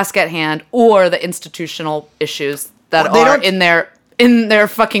the task at hand or the institutional issues that Well, they are don't- in their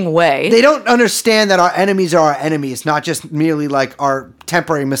fucking way. They don't understand that our enemies are our enemies, not just merely like our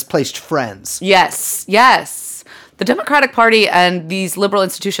temporary misplaced friends. Yes. The Democratic Party and these liberal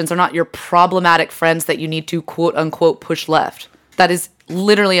institutions are not your problematic friends that you need to quote unquote push left. That is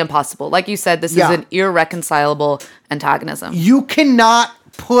literally impossible. Like you said, this is Yeah. an irreconcilable antagonism. You cannot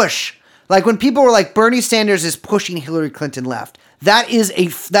push. Like when people were like, Bernie Sanders is pushing Hillary Clinton left. That is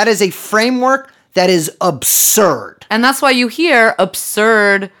a framework that is absurd. And that's why you hear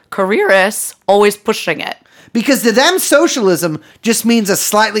absurd careerists always pushing it. Because to them, socialism just means a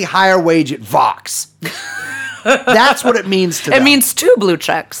slightly higher wage at Vox. That's what it means to them. It means 2 blue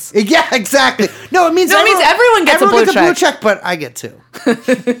checks. Yeah, exactly. No, it means No, it means everyone gets a blue check. check, but I get 2.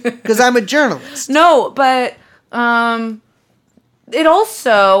 Because I'm a journalist. No, but it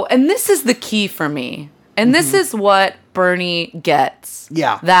also, and this is the key for me, and this is what Bernie gets.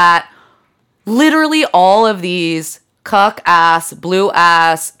 Yeah. That literally all of these cuck ass, blue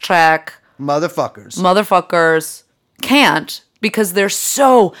ass, check motherfuckers can't because they're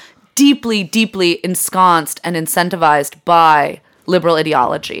so deeply, deeply ensconced and incentivized by liberal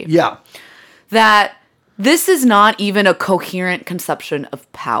ideology. Yeah. That this is not even a coherent conception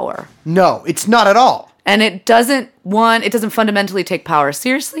of power. No, it's not at all. And it doesn't fundamentally take power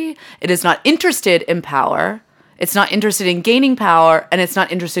seriously. It is not interested in power. It's not interested in gaining power, and it's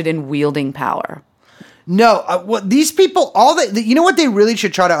not interested in wielding power. No, what these people, you know what they really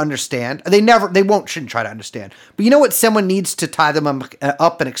should try to understand? Shouldn't try to understand. But you know what someone needs to tie them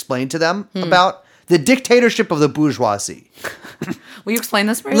up and explain to them about? The dictatorship of the bourgeoisie. Will you explain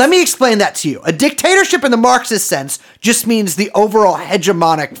this, Bruce? Let me explain that to you. A dictatorship in the Marxist sense just means the overall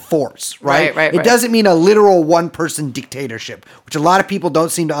hegemonic force, right? Right. It doesn't mean a literal one-person dictatorship, which a lot of people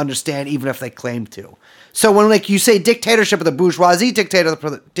don't seem to understand even if they claim to. So when you say dictatorship of the bourgeoisie,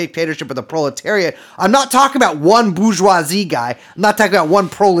 dictatorship of the proletariat, I'm not talking about one bourgeoisie guy. I'm not talking about one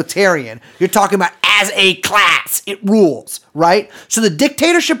proletarian. You're talking about as a class, it rules, right? So the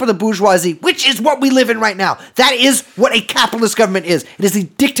dictatorship of the bourgeoisie, which is what we live in right now, that is what a capitalist government is. It is the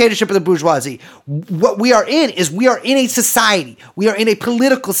dictatorship of the bourgeoisie. What we are in is we are in a society. We are in a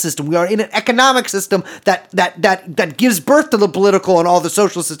political system. We are in an economic system that gives birth to the political and all the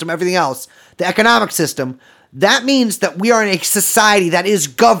social system, everything else. The economic system, that means that we are in a society that is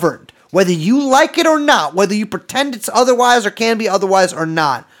governed, whether you like it or not, whether you pretend it's otherwise or can be otherwise or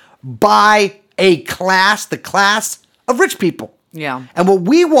not, by a class, the class of rich people. Yeah. And what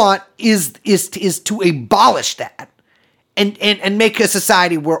we want is to abolish that and make a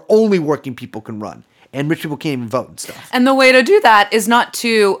society where only working people can run. and rich people can't even vote and stuff. And the way to do that is not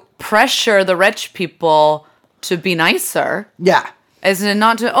to pressure the rich people to be nicer. Yeah. As in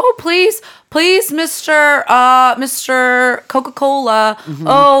not to, oh, please, Mr. Coca-Cola.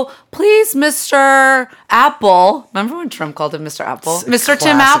 Oh, please, Mr. Apple. Remember when Trump called him Mr. Apple? Mr.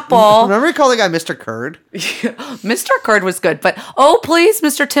 Tim Classic. Apple. Remember he called the guy Mr. Curd? Mr. Curd was good, but oh, please,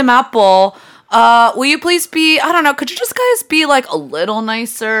 Mr. Tim Apple. Will you please be, I don't know, could you just guys be like a little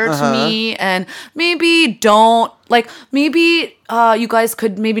nicer to me? And maybe don't, like, maybe you guys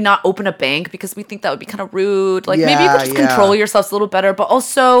could maybe not open a bank because we think that would be kind of rude. Like, maybe you could just control yourselves a little better, but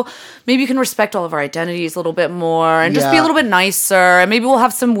also maybe you can respect all of our identities a little bit more and just be a little bit nicer. And maybe we'll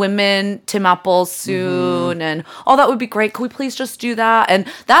have some women Tim Apples soon. And oh, that would be great. Could we please just do that? And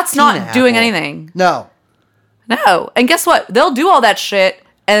that's not doing anything. No. And guess what? They'll do all that shit.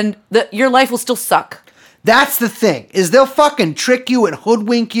 And your life will still suck. That's the thing, is they'll fucking trick you and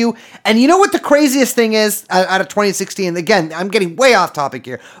hoodwink you. And you know what the craziest thing is out of 2016? Again, I'm getting way off topic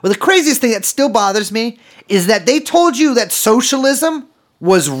here. But the craziest thing that still bothers me is that they told you that socialism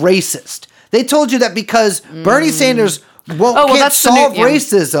was racist. They told you that because Bernie Sanders can't solve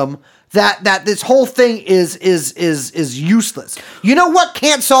racism, that this whole thing is useless. You know what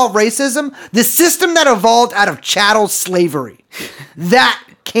can't solve racism? The system that evolved out of chattel slavery. That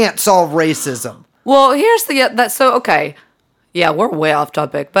can't solve racism. Well, here's okay. Yeah, we're way off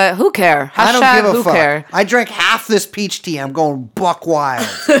topic, but who care? I don't give a who fuck. Care? I drank half this peach tea. I'm going buck wild.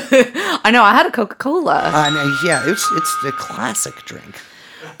 I know. I had a Coca-Cola. Yeah, it's a classic drink.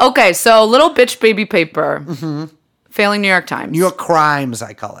 Okay, so little bitch baby paper. Failing New York Times. New York crimes,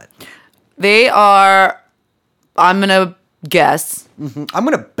 I call it. They are, I'm going to guess, I'm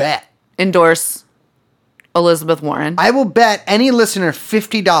going to bet. endorse Elizabeth Warren. I will bet any listener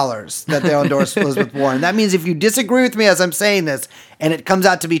 $50 that they'll endorse Elizabeth Warren. That means if you disagree with me as I'm saying this, and it comes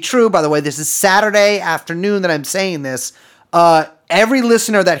out to be true, by the way, this is Saturday afternoon that I'm saying this, every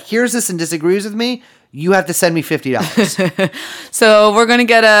listener that hears this and disagrees with me, you have to send me $50. So we're going to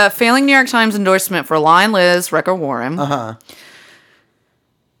get a failing New York Times endorsement for Lion Liz Wrecker Warren.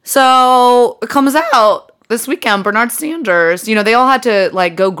 So it comes out this weekend, Bernard Sanders, they all had to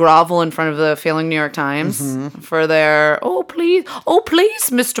like go grovel in front of the failing New York Times for their, oh please,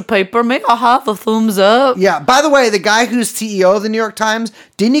 Mr. Paper, may I have a thumbs up? Yeah, by the way, the guy who's CEO of the New York Times,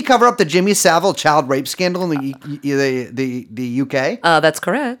 didn't he cover up the Jimmy Savile child rape scandal in the UK? That's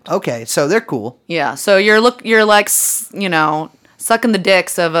correct. Okay, so they're cool. Yeah, so you're like, sucking the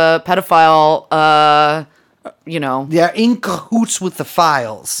dicks of a pedophile, They're in cahoots with the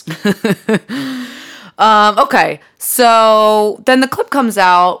files. Okay, so then the clip comes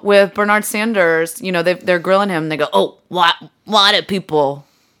out with Bernard Sanders. They're grilling him. And they go, "Oh, why did people,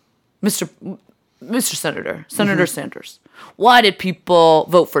 Mr. Senator Sanders, why did people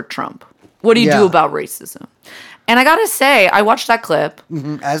vote for Trump? What do you do about racism?" And I gotta say, I watched that clip,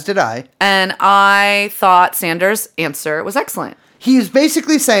 as did I, and I thought Sanders' answer was excellent. He's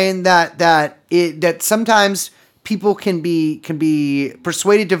basically saying that sometimes people can be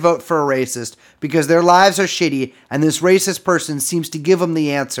persuaded to vote for a racist because their lives are shitty, and this racist person seems to give them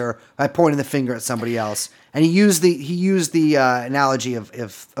the answer by pointing the finger at somebody else. And he used the analogy of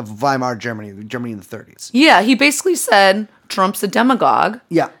Weimar Germany in the 30s. Yeah, he basically said Trump's a demagogue.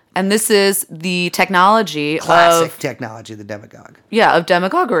 Yeah. And this is the technology Classic technology, the demagogue. Yeah, of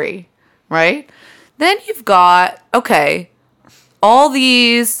demagoguery, right? Then you've got, all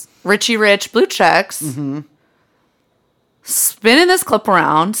these Richie Rich blue checks spinning this clip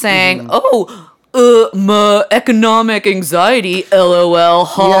around saying, my economic anxiety, LOL,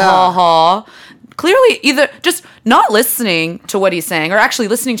 ha ha. Clearly either just not listening to what he's saying or actually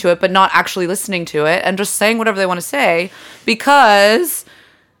listening to it, but not actually listening to it and just saying whatever they want to say because,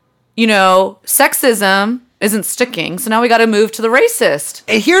 sexism isn't sticking. So now we got to move to the racist.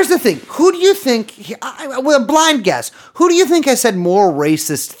 And here's the thing. Who do you think, with a blind guess, who do you think has said more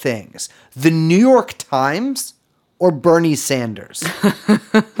racist things? The New York Times or Bernie Sanders?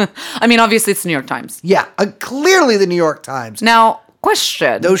 I mean, obviously it's the New York Times. Yeah, clearly the New York Times. Now,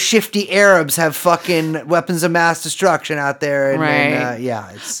 question. Those shifty Arabs have fucking weapons of mass destruction out there. And, right.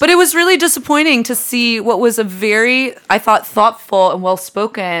 But it was really disappointing to see what was a very, I thought, thoughtful and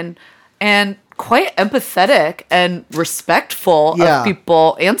well-spoken and quite empathetic and respectful of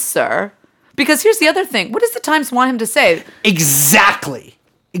people answer. Because here's the other thing. What does the Times want him to say? Exactly.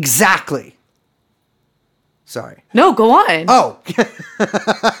 Sorry. No, go on. Oh.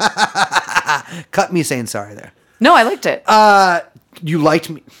 Cut me saying sorry there. No, I liked it. You liked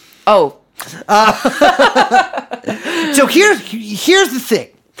me. Oh. So here's the thing,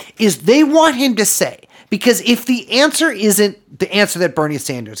 is they want him to say Because if the answer isn't the answer that Bernie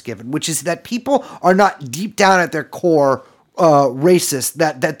Sanders given, which is that people are not deep down at their core racist,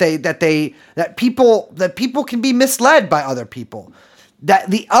 that people can be misled by other people.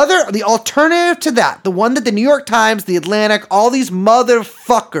 That the alternative to that, the one that the New York Times, the Atlantic, all these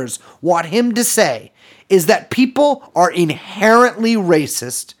motherfuckers want him to say, is that people are inherently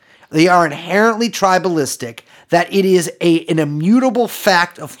racist. They are inherently tribalistic. That it is an immutable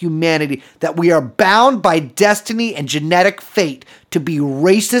fact of humanity that we are bound by destiny and genetic fate to be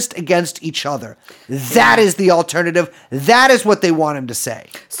racist against each other. That is the alternative. That is what they want him to say.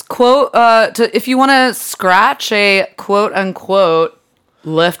 Quote, if you want to scratch a quote unquote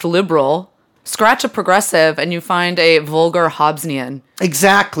left liberal, scratch a progressive and you find a vulgar Hobbesian.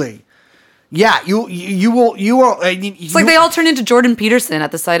 Exactly. Yeah, you will. It's like they all turn into Jordan Peterson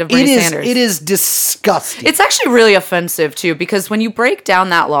at the sight of Bernie Sanders. It is disgusting. It's actually really offensive too, because when you break down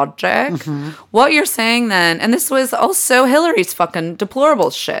that logic, what you're saying then, and this was also Hillary's fucking deplorable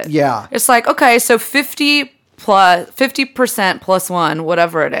shit. Yeah. It's like, okay, so 50% plus one,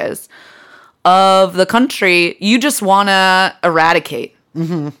 whatever it is, of the country, you just want to eradicate.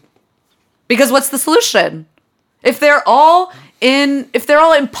 Because what's the solution? If they're all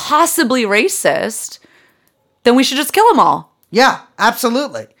impossibly racist, then we should just kill them all. Yeah,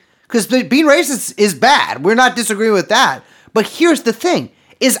 absolutely. Because being racist is bad. We're not disagreeing with that. But here's the thing,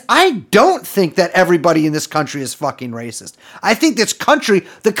 is I don't think that everybody in this country is fucking racist. I think the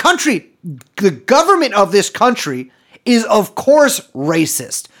government of this country is of course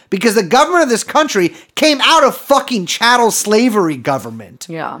racist. Because the government of this country came out of fucking chattel slavery government.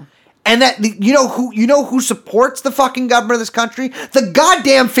 Yeah. And that you know who supports the fucking government of this country? The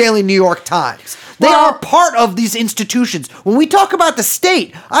goddamn failing New York Times. They are part of these institutions. When we talk about the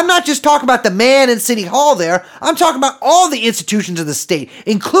state, I'm not just talking about the man in City Hall there. I'm talking about all the institutions of the state,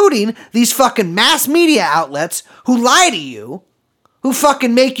 including these fucking mass media outlets who lie to you, who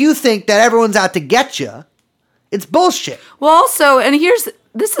fucking make you think that everyone's out to get you. It's bullshit. Well, also, and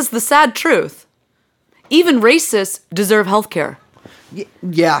this is the sad truth. Even racists deserve health care.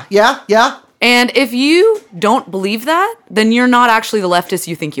 Yeah. And if you don't believe that, then you're not actually the leftist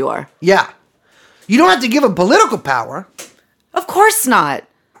you think you are. Yeah. You don't have to give them political power. Of course not.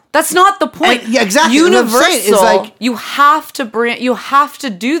 That's not the point. And, yeah, exactly. Universal. What I'm saying is like, you have to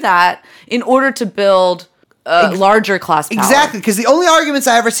do that in order to build larger class power. Exactly, because the only arguments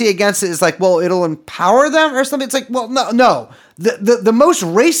I ever see against it is like, well, it'll empower them or something. It's like, well, no. The most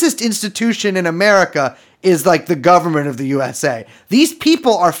racist institution in America is like the government of the USA. These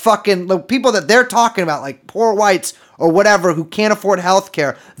people are fucking, the people that they're talking about, like poor whites or whatever who can't afford health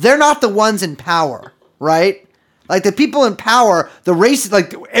care. They're not the ones in power, right? Like the people in power, the racist,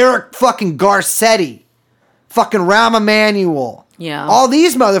 like Eric fucking Garcetti, fucking Rahm Emanuel. Yeah. All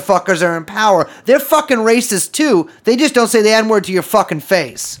these motherfuckers are in power. They're fucking racist too. They just don't say the N-word to your fucking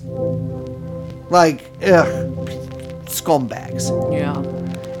face. Like, ugh. Scumbags. Yeah.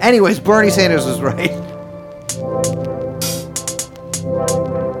 Anyways, Bernie Sanders was right.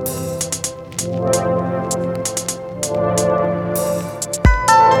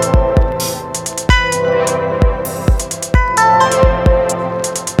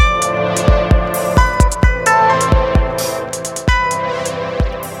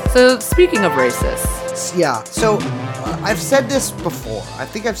 So, speaking of racists. Yeah, so I've said this before. I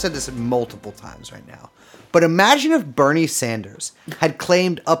think I've said this multiple times right now. But imagine if Bernie Sanders had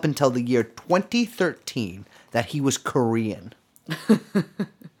claimed up until the year 2013 that he was Korean.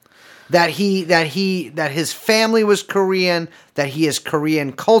 that his family was Korean, that he has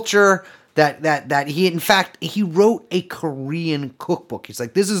Korean culture, that he, in fact, he wrote a Korean cookbook. He's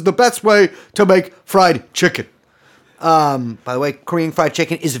like, this is the best way to make fried chicken. By the way, Korean fried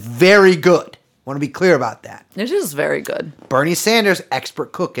chicken is very good. Want to be clear about that. It is very good. Bernie Sanders,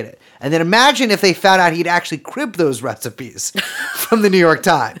 expert cook at it. And then imagine if they found out he'd actually cribbed those recipes from the New York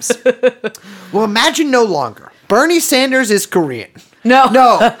Times. Well, imagine no longer. Bernie Sanders is Korean. No.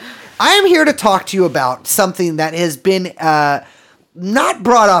 I am here to talk to you about something that has been not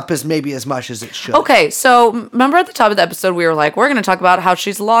brought up as maybe as much as it should. Okay, so remember at the top of the episode we were like, we're going to talk about how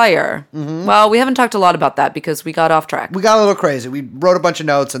she's a liar. Mm-hmm. Well, we haven't talked a lot about that because we got off track. We got a little crazy. We wrote a bunch of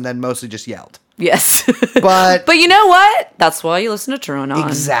notes and then mostly just yelled. Yes. But you know what? That's why you listen to Truanon.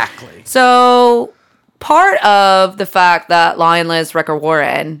 Exactly. So part of the fact that Lion Liz Wrecker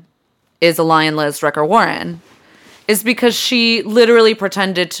Warren is a Lion Liz Wrecker Warren is because she literally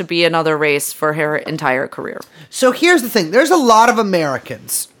pretended to be another race for her entire career. So here's the thing. There's a lot of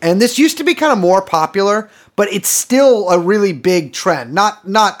Americans, and this used to be kind of more popular, but it's still a really big trend. Not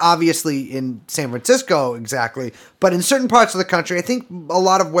obviously in San Francisco exactly, but in certain parts of the country. I think a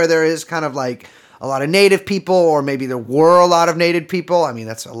lot of where there is kind of like a lot of native people, or maybe there were a lot of native people. I mean,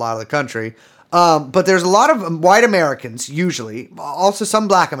 that's a lot of the country. But there's a lot of white Americans, usually, also some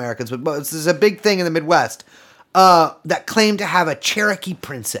black Americans, but this is a big thing in the Midwest, that claim to have a Cherokee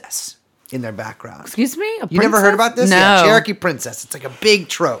princess in their background. Excuse me? A You never heard about this? No. Yeah, Cherokee princess. It's like a big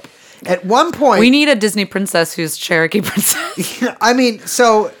trope. At one point... We need a Disney princess who's Cherokee princess. I mean,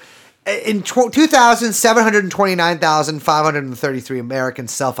 so in 2000, 729,533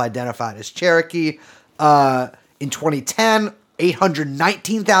 Americans self-identified as Cherokee. In 2010,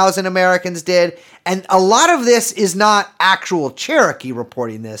 819,000 Americans did. And a lot of this is not actual Cherokee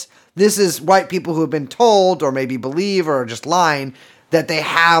reporting this. This is white people who have been told, or maybe believe, or just lying, that they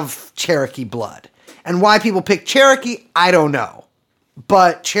have Cherokee blood. And why people pick Cherokee, I don't know.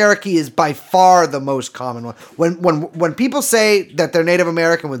 But Cherokee is by far the most common one. When people say that they're Native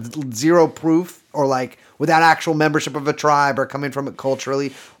American with zero proof, or like without actual membership of a tribe or coming from it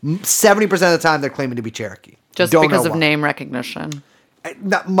culturally, 70% of the time they're claiming to be Cherokee. Just Don't because know of why. name recognition.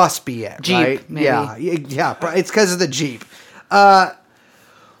 That must be it, Jeep, right? maybe. Yeah. It's because of the Jeep. Well,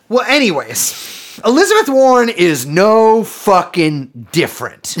 anyways, Elizabeth Warren is no fucking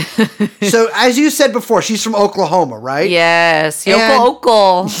different. So, as you said before, she's from Oklahoma, right? Yes. And- Yoko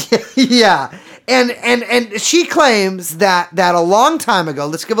Oko. Yeah. And she claims that a long time ago,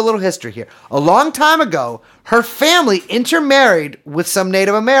 let's give a little history here. A long time ago, her family intermarried with some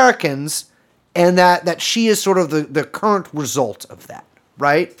Native Americans, and that she is sort of the current result of that,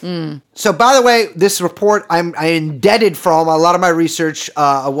 right? So, by the way, this report, I'm indebted for a lot of my research,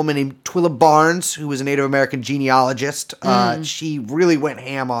 a woman named Twila Barnes, who was a Native American genealogist. She really went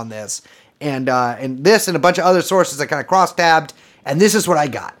ham on this. And this and a bunch of other sources I kind of cross-tabbed, and this is what I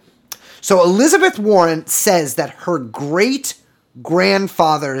got. So Elizabeth Warren says that her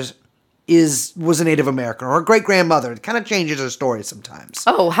great-grandfather was a Native American, or her great-grandmother. It kind of changes her story sometimes.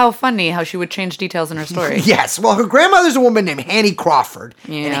 Oh, how funny how she would change details in her story. Yes. Well, her grandmother's a woman named Hannie Crawford.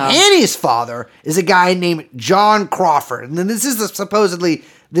 And Yeah. Hannie's father is a guy named John Crawford. And then this is supposedly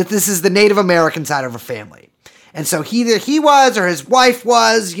that this is the Native American side of her family. And so either he was or his wife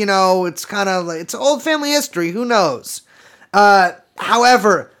was, it's kind of like, it's old family history. Who knows?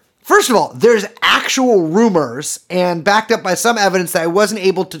 However, first of all, there's actual rumors and backed up by some evidence that I wasn't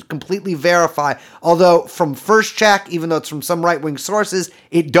able to completely verify. Although from first check, even though it's from some right-wing sources,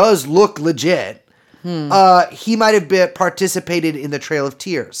 it does look legit. He might have participated in the Trail of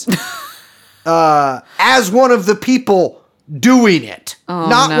Tears as one of the people doing it,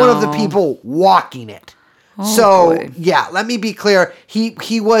 not one of the no. people walking it. boy. Yeah, let me be clear. He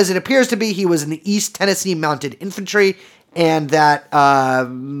was in the East Tennessee Mounted Infantry, and that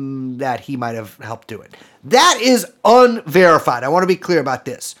he might have helped do it. That is unverified. I want to be clear about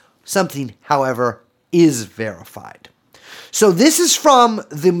this. Something, however, is verified. So this is from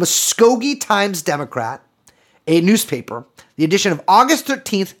the Muskogee Times-Democrat, a newspaper, the edition of August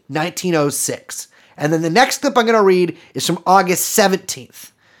 13th, 1906. And then the next clip I'm going to read is from August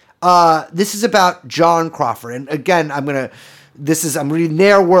 17th. This is about John Crawford. And again, I'm reading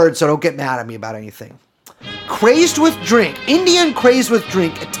their words, so don't get mad at me about anything. Indian crazed with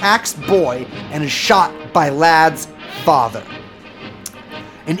drink attacks boy and is shot by lad's father.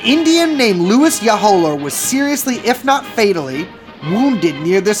 An Indian named Louis Yaholer was seriously, if not fatally, wounded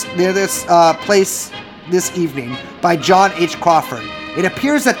near this place this evening by John H. Crawford. It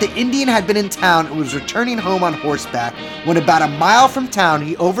appears that the Indian had been in town and was returning home on horseback when about a mile from town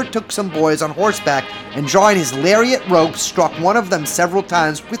he overtook some boys on horseback and drawing his lariat rope struck one of them several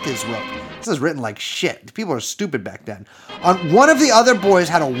times with his rope. This is written like shit. People are stupid back then. One of the other boys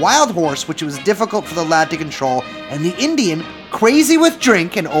had a wild horse which it was difficult for the lad to control, and the Indian, crazy with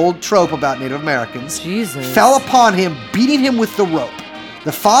drink, an old trope about Native Americans, Jesus. fell upon him, beating him with the rope.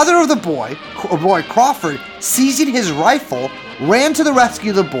 The father of the boy Crawford, seizing his rifle, ran to the rescue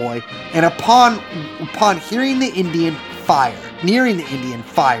of the boy, and upon nearing the Indian,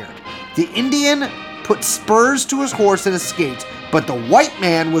 fired. The Indian put spurs to his horse and escaped, but the white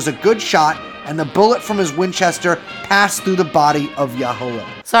man was a good shot, and the bullet from his Winchester passed through the body of Yahola.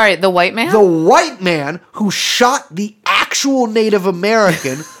 Sorry, the white man? The white man who shot the actual Native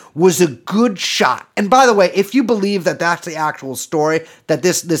American was a good shot. And by the way, if you believe that that's the actual story, that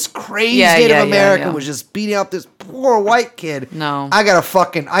this crazy Native American was just beating up this poor white kid, No. I got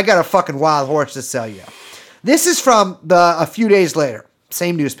a fucking wild horse to sell you. This is from a few days later,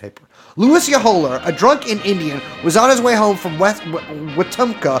 same newspaper. Louis Yaholer, a drunken Indian, was on his way home from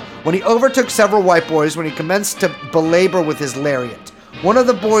Wetumpka when he overtook several white boys when he commenced to belabor with his lariat. One of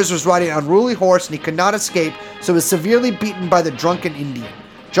the boys was riding an unruly horse and he could not escape, so was severely beaten by the drunken Indian.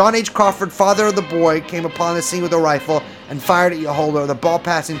 John H. Crawford, father of the boy, came upon the scene with a rifle and fired at Yaholder, the ball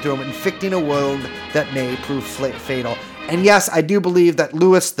passing through him, inflicting a wound that may prove fatal. And yes, I do believe that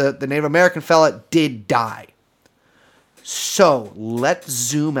Lewis, the Native American fella, did die. So let's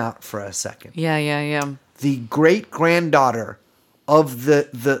zoom out for a second. Yeah. The great-granddaughter of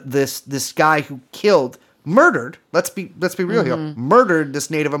this guy who murdered, let's be real here, murdered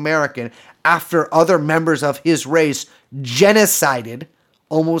this Native American after other members of his race genocided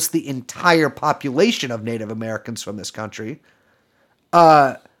almost the entire population of Native Americans from this country.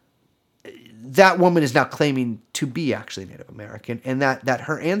 That woman is now claiming to be actually Native American, and that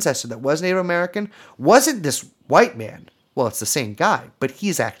her ancestor that was Native American wasn't this white man. Well, it's the same guy, but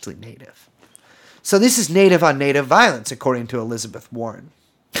he's actually Native. So this is Native on Native violence, according to Elizabeth Warren.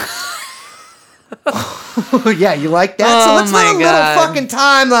 Yeah, you like that? So let's look at a little fucking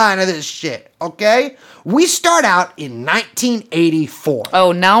timeline of this shit, okay? We start out in 1984.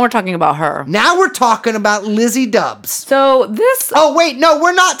 Oh, now we're talking about her. Now we're talking about Lizzie Dubs. So this... Oh, wait, no,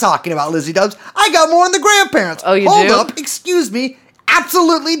 we're not talking about Lizzie Dubs. I got more on the grandparents. Oh, you Hold do? up, excuse me.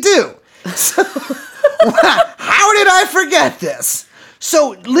 Absolutely do. So, how did I forget this?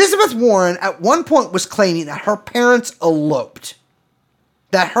 So Elizabeth Warren at one point was claiming that her parents eloped.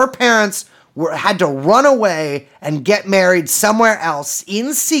 That her parents had to run away and get married somewhere else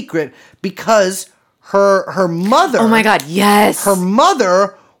in secret because her mother... Oh my God, yes. Her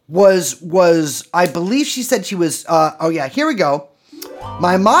mother was I believe she said she was, here we go.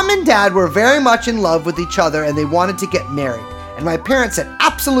 My mom and dad were very much in love with each other and they wanted to get married. And my parents said,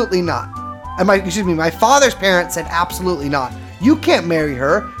 absolutely not. And my father's parents said, absolutely not. You can't marry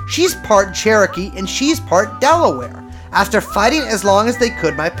her. She's part Cherokee and she's part Delaware. After fighting as long as they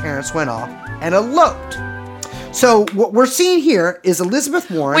could, my parents went off and eloped. So what we're seeing here is Elizabeth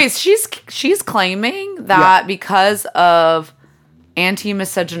Warren. Wait, she's claiming that because of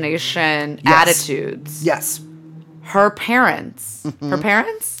anti-miscegenation attitudes. Yes. Her parents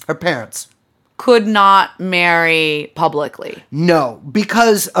could not marry publicly. No,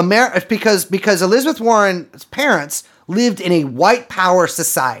 because Elizabeth Warren's parents lived in a white power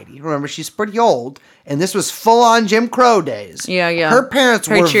society. Remember, she's pretty old, and this was full on Jim Crow days. Yeah. Her parents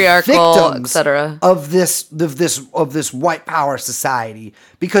were patriarchal, victims etc. of this white power society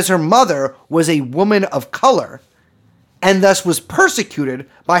because her mother was a woman of color, and thus was persecuted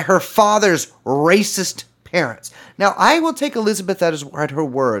by her father's racist parents. Now, I will take Elizabeth at her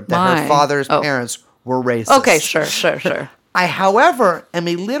word that her father's parents were racist. Okay, sure. I, however, am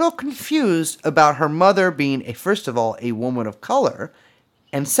a little confused about her mother being, first of all, a woman of color,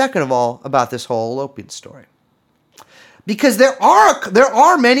 and second of all, about this whole eloping story. Because there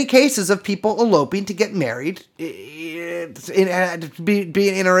are many cases of people eloping to get married, to be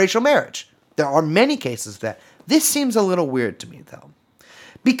an interracial marriage. There are many cases of that. This seems a little weird to me, though.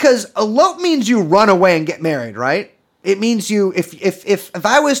 Because elope means you run away and get married, right? It means you, if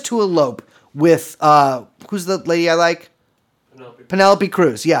I was to elope with, who's the lady I like? Penelope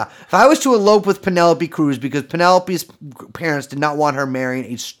Cruz, yeah. If I was to elope with Penelope Cruz because Penelope's parents did not want her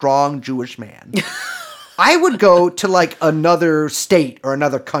marrying a strong Jewish man, I would go to like another state or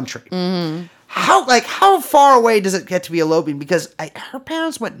another country. Mm-hmm. How far away does it get to be eloping? Because her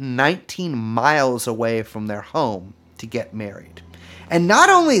parents went 19 miles away from their home to get married. And not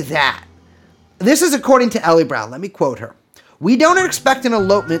only that, this is according to Ellie Brown. Let me quote her. We don't expect an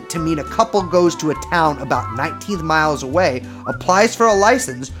elopement to mean a couple goes to a town about 19 miles away, applies for a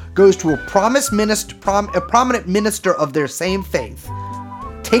license, goes to a prominent minister of their same faith,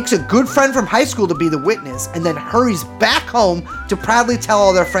 takes a good friend from high school to be the witness, and then hurries back home to proudly tell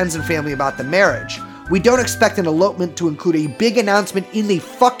all their friends and family about the marriage. We don't expect an elopement to include a big announcement in the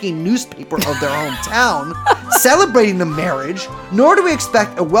fucking newspaper of their hometown celebrating the marriage, nor do we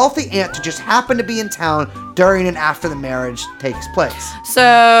expect a wealthy aunt to just happen to be in town during and after the marriage takes place.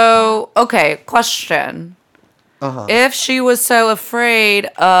 So, okay, question. If she was so afraid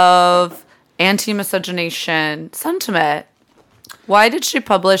of anti-miscegenation sentiment, why did she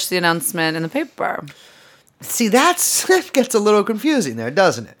publish the announcement in the paper? See, that gets a little confusing there,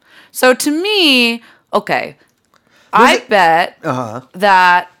 doesn't it? So to me, okay, I bet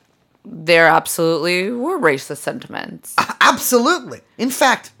that there absolutely were racist sentiments. Absolutely. In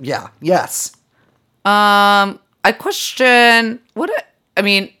fact, yes. I question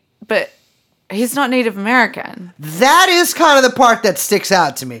but he's not Native American. That is kind of the part that sticks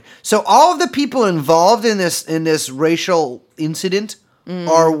out to me. So all of the people involved in this racial incident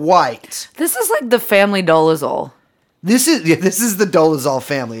are white. This is like the family Dolezal. This is the Dolezal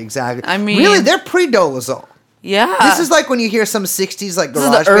family, exactly. I mean, really, they're pre-Dolezal. Yeah. This is like when you hear some 60s like This is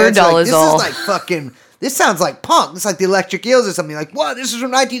garage the bands. Like, this is Dolezal. like fucking this sounds like punk. It's like the Electric Eels or something. Like, what? This is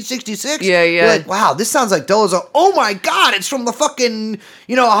from 1966? Yeah, yeah. You're like, wow, this sounds like Dolezal. Oh my God, it's from the fucking,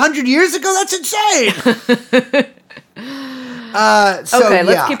 100 years ago? That's insane. Okay,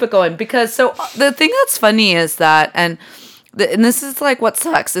 let's keep it going because the thing that's funny is that and this is like what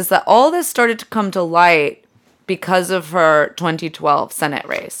sucks is that all this started to come to light because of her 2012 Senate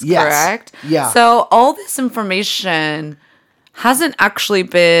race, Yes. correct? Yeah. So all this information hasn't actually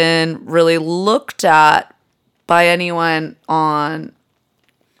been really looked at by anyone on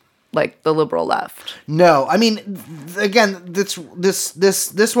like the liberal left. No, I mean, again, this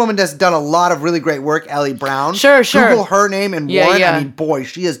woman has done a lot of really great work. Ellie Brown. Sure. Google her name and Yeah, Warren. yeah. I mean, boy,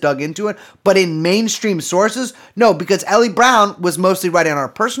 she has dug into it. But in mainstream sources, no, because Ellie Brown was mostly writing on our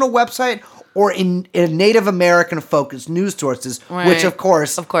personal website or in Native American focused news sources, Right. which of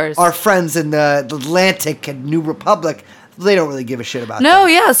course, Of course. our friends in the Atlantic and New Republic, they don't really give a shit about. No, them.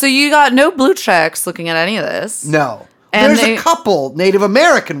 yeah. So you got no blue checks looking at any of this. No. And There's a couple Native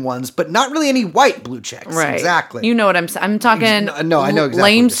American ones, but not really any white blue checks. Right. Exactly. You know what I'm saying. I'm talking No, I know exactly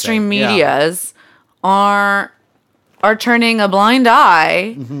what you're lamestream saying. Yeah. medias are turning a blind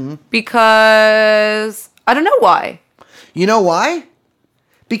eye Mm-hmm. because I don't know why. You know why?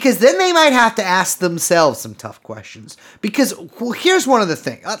 Because then they might have to ask themselves some tough questions. Because here's one of the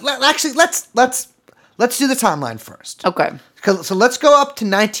things. Actually, let's do the timeline first. Okay. So let's go up to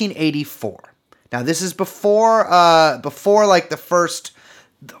 1984. Now this is before like the first.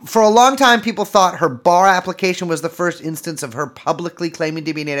 For a long time, people thought her bar application was the first instance of her publicly claiming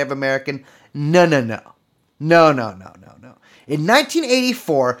to be Native American. No. In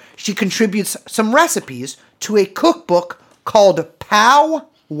 1984, she contributes some recipes to a cookbook called Pow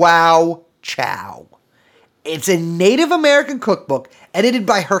Wow Chow. It's a Native American cookbook edited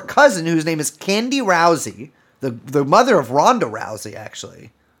by her cousin, whose name is Candy Rousey, the mother of Ronda Rousey,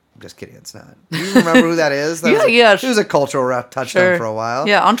 actually. I'm just kidding, it's not. Do you remember who that is? Yeah. She was a cultural touchdown for a while.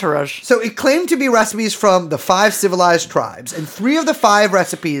 Yeah, Entourage. So it claimed to be recipes from the 5 civilized tribes, and 3 of the 5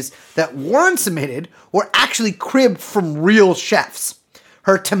 recipes that Warren submitted were actually cribbed from real chefs.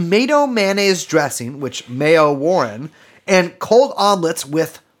 Her tomato mayonnaise dressing, which Mayo Warren, and cold omelets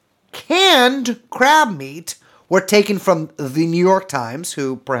with canned crab meat were taken from the New York Times,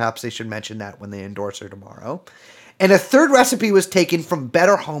 who perhaps they should mention that when they endorse her tomorrow. And a third recipe was taken from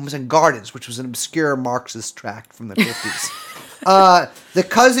Better Homes and Gardens, which was an obscure Marxist tract from the 50s.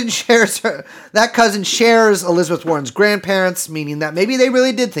 That cousin shares Elizabeth Warren's grandparents, meaning that maybe they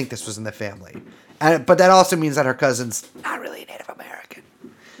really did think this was in the family. But that also means that her cousin's not really a Native American.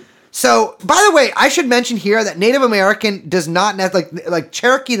 So, by the way, I should mention here that Native American does not like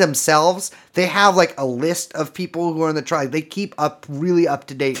Cherokee themselves. They have like a list of people who are in the tribe. They keep up really up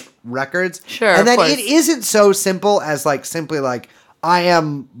to date records. Sure, and of then course. it isn't so simple as like simply like I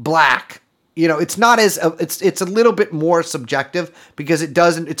am black. It's not as it's a little bit more subjective because it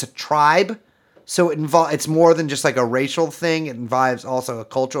doesn't. It's a tribe, so it's more than just like a racial thing. It involves also a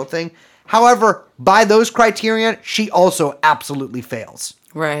cultural thing. However, by those criteria, she also absolutely fails.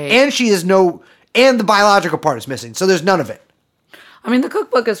 Right. And and the biological part is missing. So there's none of it. I mean, the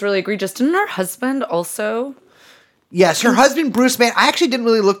cookbook is really egregious. Didn't her husband also? Yes, her husband, Bruce Mann, I actually didn't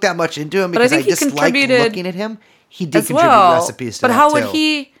really look that much into him But I because I, think he just liked contributed looking at him. He did As contribute well. recipes to But that how would too.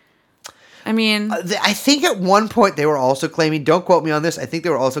 he? I mean, I think at one point they were also claiming, don't quote me on this, I think they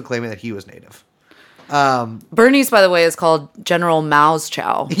were also claiming that he was Native. Bernie's, by the way, is called General Mao's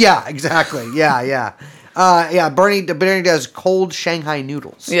Chow. Yeah, exactly. Yeah. Bernie does cold Shanghai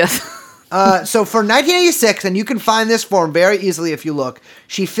noodles. Yes. So for 1986, and you can find this form very easily if you look,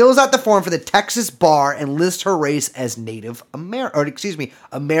 she fills out the form for the Texas bar and lists her race as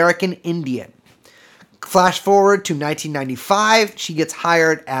American Indian. Flash forward to 1995, she gets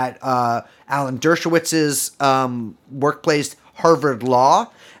hired at Alan Dershowitz's workplace, Harvard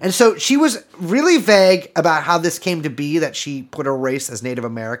Law. And so she was really vague about how this came to be that she put her race as Native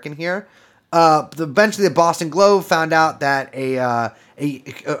American here. Eventually, the Boston Globe found out that a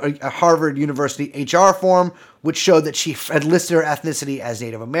Harvard University HR form, which showed that she had listed her ethnicity as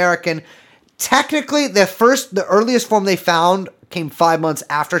Native American. Technically, the earliest form they found came 5 months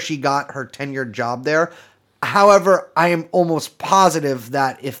after she got her tenured job there. However, I am almost positive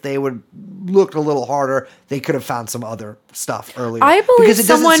that if they would look a little harder, they could have found some other stuff earlier. I believe Because it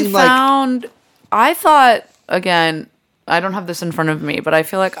doesn't someone seem like- found. I thought, again, I don't have this in front of me, but I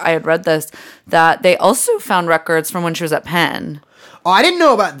feel like I had read this, that they also found records from when she was at Penn. Oh, I didn't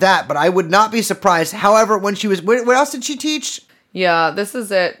know about that, but I would not be surprised. However, when she was, where else did she teach? Yeah, this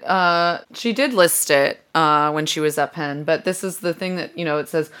is it. She did list it when she was at Penn, but this is the thing that, it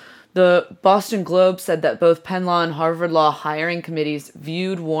says The Boston Globe said that both Penn Law and Harvard Law hiring committees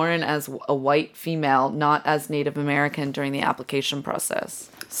viewed Warren as a white female, not as Native American during the application process.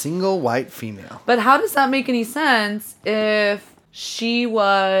 Single white female. But how does that make any sense if she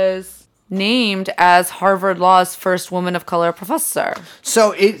was named as Harvard Law's first woman of color professor?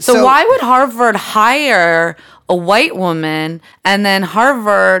 So why would Harvard hire a white woman and then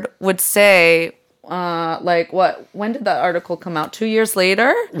Harvard would say, when did that article come out? 2 years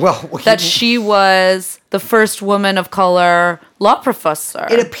later? Well, that she was the first woman of color law professor.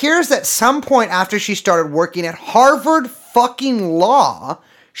 It appears that some point after she started working at Harvard fucking Law,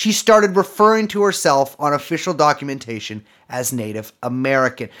 she started referring to herself on official documentation as Native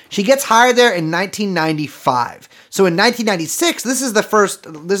American. She gets hired there in 1995. So in 1996, this is the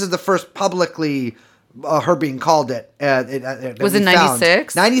first publicly her being called it. Was it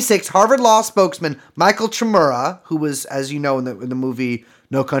 96? 96. Harvard Law spokesman Michael Chimura, who was, as you know, in the movie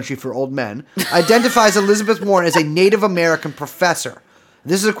No Country for Old Men, identifies Elizabeth Warren as a Native American professor.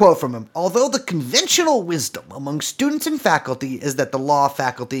 This is a quote from him. Although the conventional wisdom among students and faculty is that the law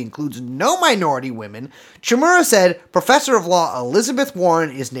faculty includes no minority women, Chimura said Professor of Law Elizabeth Warren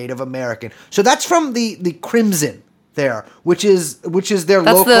is Native American. So that's from the Crimson there, which is their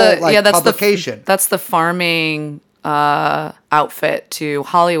local publication. That's the farming outfit to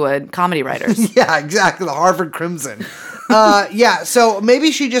Hollywood comedy writers. Yeah, exactly. The Harvard Crimson. So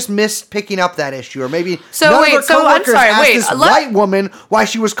maybe she just missed picking up that issue, or maybe none of her coworkers asked this white woman why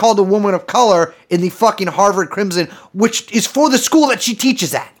she was called a woman of color in the fucking Harvard Crimson, which is for the school that she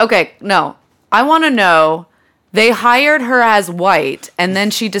teaches at. Okay, no. I want to know, they hired her as white, and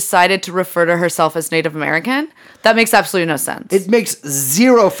then she decided to refer to herself as Native American? That makes absolutely no sense. It makes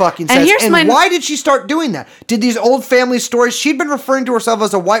zero fucking sense. And why did she start doing that? Did these old family stories... She'd been referring to herself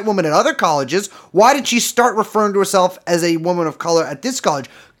as a white woman at other colleges. Why did she start referring to herself as a woman of color at this college?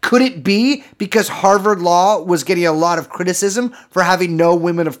 Could it be because Harvard Law was getting a lot of criticism for having no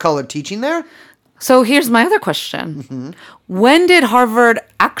women of color teaching there? So here's my other question. Mm-hmm. When did Harvard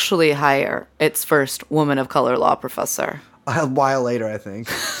actually hire its first woman of color law professor? A while later, I think.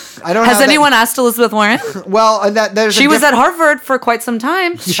 Has anyone asked Elizabeth Warren? Well, she was at Harvard for quite some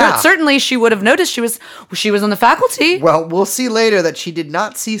time. Yeah. Certainly, she would have noticed she was on the faculty. Well, we'll see later that she did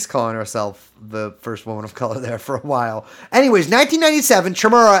not cease calling herself the first woman of color there for a while. Anyways, 1997,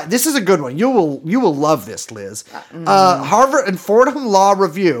 Chimura. This is a good one. You will love this, Liz. Harvard and Fordham Law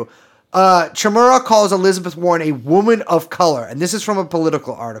Review. Chimura calls Elizabeth Warren a woman of color, and this is from a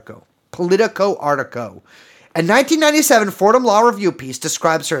Politico article. A 1997 Fordham Law Review piece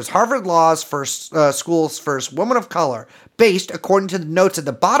describes her as Harvard Law's school's first woman of color, based, according to the notes at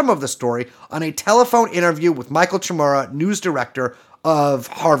the bottom of the story, on a telephone interview with Michael Chimura, news director of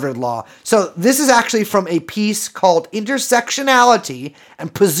Harvard Law. So this is actually from a piece called Intersectionality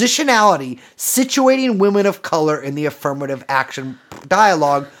and Positionality, Situating Women of Color in the Affirmative Action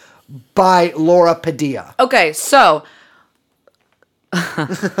Dialogue by Laura Padilla. Okay, so...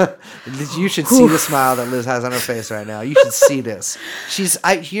 You should see the smile that Liz has on her face right now. You should see this.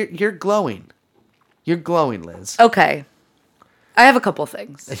 You're glowing. You're glowing, Liz. Okay. I have a couple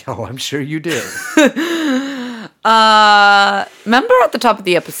things. Oh, I'm sure you do. Remember at the top of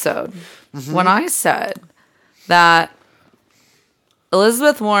the episode when I said that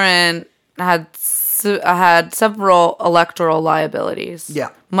Elizabeth Warren had several electoral liabilities.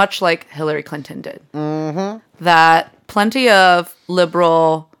 Yeah. Much like Hillary Clinton did. Mm-hmm. That plenty of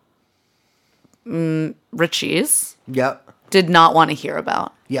liberal richies did not want to hear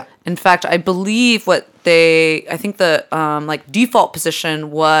about. Yeah. In fact, I believe I think the default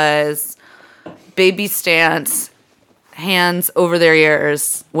position was baby stance, hands over their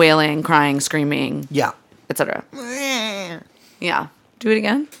ears, wailing, crying, screaming. Yeah. Etc. Yeah. Do it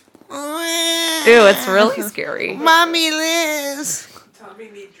again. Ew, it's really scary. Mommy Liz. Tommy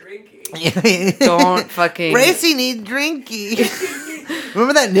need drinky. Don't fucking... Gracie need drinky.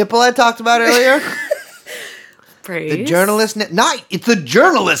 Remember that nipple I talked about earlier? Praise. The journalist it's the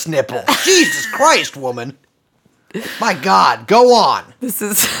journalist nipple. Jesus Christ, woman. My God, go on. This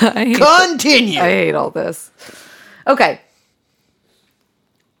is... Continue. I hate all this. Okay.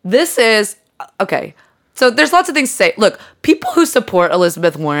 This is... Okay. So there's lots of things to say. Look, people who support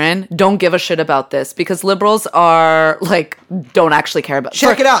Elizabeth Warren don't give a shit about this because liberals are don't actually care about.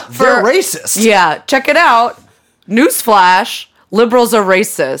 Check it out. They're racist. Yeah, check it out. Newsflash: liberals are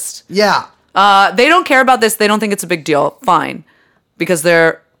racist. Yeah. They don't care about this. They don't think it's a big deal. Fine, because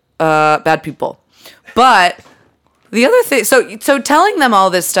they're bad people. But the other thing, so telling them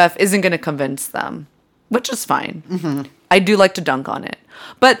all this stuff isn't going to convince them, which is fine. Mm-hmm. I do like to dunk on it,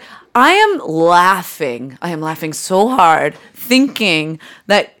 but. I am laughing so hard thinking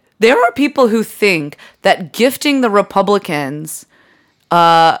that There are people who think that gifting the Republicans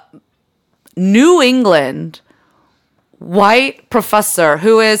New England white professor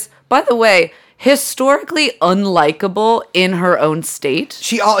who is, by the way, historically unlikable in her own state.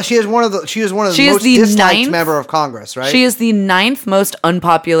 She is one of the most is the disliked 9th member of Congress, right? She is the 9th most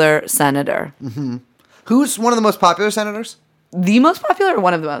unpopular senator. Who's one of the most popular senators? The most popular or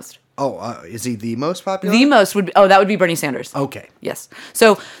one of the most? Oh, is he the most popular? The most would be, that would be Bernie Sanders. Okay. Yes.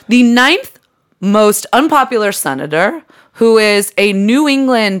 So the 9th most unpopular senator, who is a New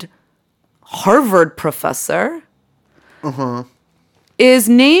England Harvard professor, is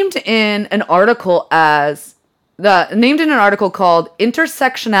named in an article called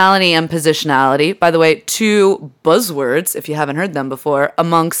Intersectionality and Positionality. By the way, 2 buzzwords, if you haven't heard them before,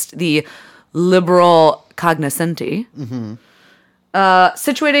 amongst the liberal cognoscenti.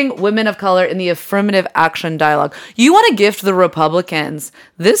 Situating women of color in the affirmative action dialogue. You want to gift the Republicans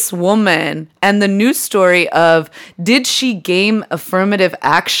this woman and the news story of, did she game affirmative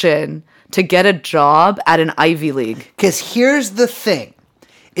action to get a job at an Ivy League? Because here's the thing,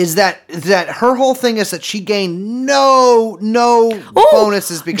 is that her whole thing is that she gained no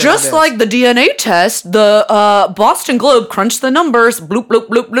bonuses because just of this. like the DNA test, the Boston Globe crunched the numbers, bloop, bloop,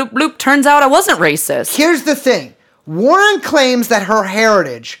 bloop, bloop, bloop. Turns out I wasn't racist. Here's the thing. Warren claims that her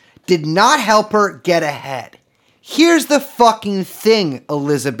heritage did not help her get ahead. Here's the fucking thing,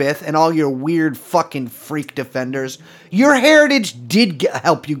 Elizabeth, and all your weird fucking freak defenders. Your heritage did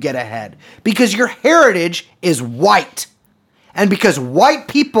help you get ahead because your heritage is white. And because white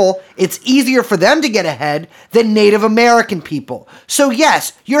people, it's easier for them to get ahead than Native American people. So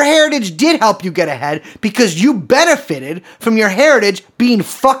yes, your heritage did help you get ahead because you benefited from your heritage being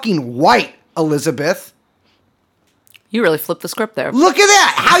fucking white, Elizabeth. You really flipped the script there. Look at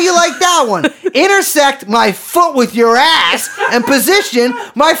that. How you like that one? Intersect my foot with your ass and position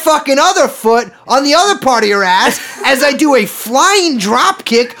my fucking other foot on the other part of your ass as I do a flying drop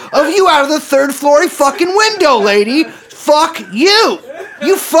kick of you out of the 3rd floor fucking window, lady. Fuck you.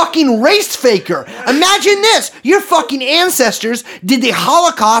 You fucking race faker. Imagine this. Your fucking ancestors did the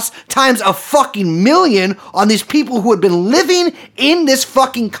Holocaust times a fucking million on these people who had been living in this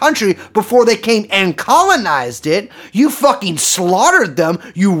fucking country before they came and colonized it. You fucking slaughtered them.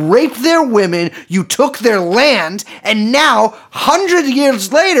 You raped their women. You took their land. And now, 100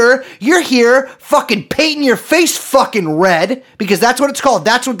 years later, you're here fucking painting your face fucking red because that's what it's called.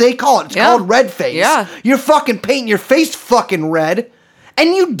 That's what they call it. It's called red face. Yeah. You're fucking painting your face fucking red.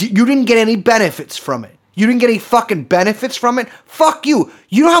 And you didn't get any benefits from it. You didn't get any fucking benefits from it? Fuck you.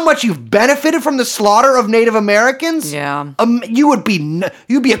 You know how much you've benefited from the slaughter of Native Americans? Yeah. You'd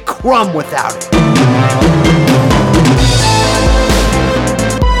be a crumb without it.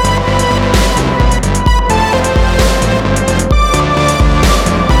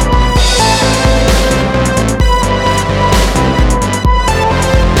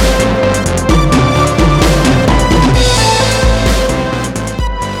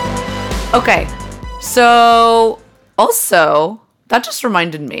 Okay, so also, that just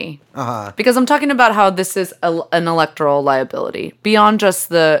reminded me, because I'm talking about how this is an electoral liability, beyond just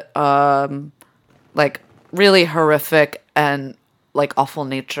the, like, really horrific and, like, awful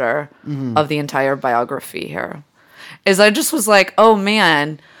nature of the entire biography here, is I just was like, oh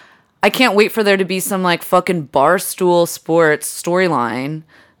man, I can't wait for there to be some, like, fucking Barstool Sports storyline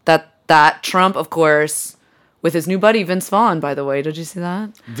that Trump, of course, with his new buddy, Vince Vaughn, by the way. Did you see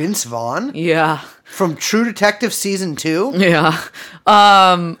that? Vince Vaughn? Yeah. From True Detective Season 2? Yeah.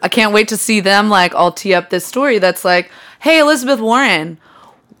 I can't wait to see them, like, all tee up this story that's like, hey, Elizabeth Warren,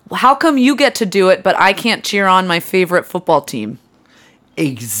 how come you get to do it, but I can't cheer on my favorite football team?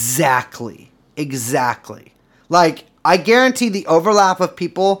 Exactly. Like, I guarantee the overlap of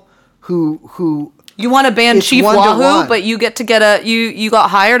people who You want to ban It's Chief one-to-one. Wahoo, but you get to get you got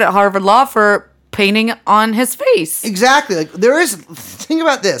hired at Harvard Law for painting on his face. Exactly. Like, think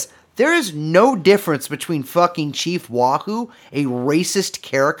about this. There is no difference between fucking Chief Wahoo, a racist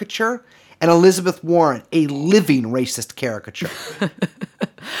caricature, and Elizabeth Warren, a living racist caricature.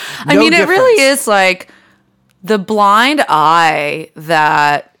 I mean, it really is like the blind eye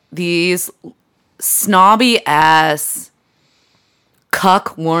that these snobby ass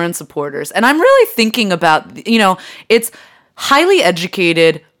cuck Warren supporters, and I'm really thinking about, it's highly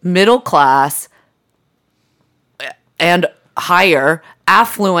educated, middle class, and higher,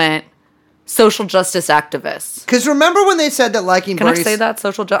 affluent social justice activists. Because remember when they said that liking Can Bernie... I say that?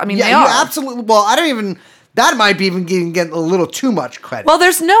 Social justice? I mean, Yeah, they you are. absolutely... Well, I don't even... That might be even getting a little too much credit. Well,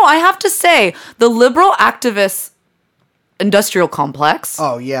 I have to say, the liberal activist industrial complex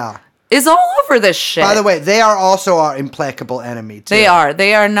oh, yeah. is all over this shit. By the way, they are also our implacable enemy, too. they are.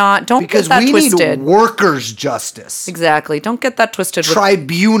 They are not. Don't Because get that we twisted. need workers' justice. Exactly. Don't get that twisted.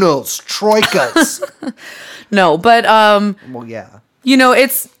 Tribunals, troikas. No, but Well, yeah.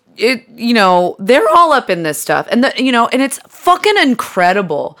 they're all up in this stuff, and and it's fucking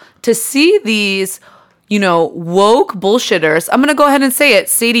incredible to see these. Woke bullshitters. I'm going to go ahead and say it.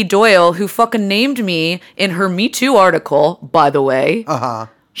 Sadie Doyle, who fucking named me in her Me Too article, by the way. Uh-huh.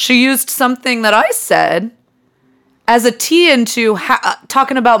 She used something that I said as a tee into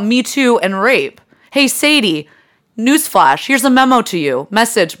talking about Me Too and rape. Hey, Sadie, newsflash. Here's a memo to you.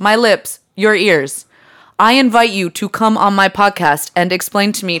 Message, my lips, your ears. I invite you to come on my podcast and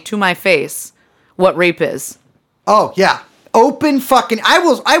explain to me to my face what rape is. Oh, yeah. Open fucking... I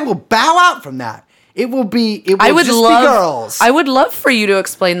will bow out from that. It will be girls. I would love for you to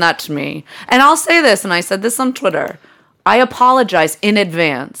explain that to me. And I'll say this, and I said this on Twitter. I apologize in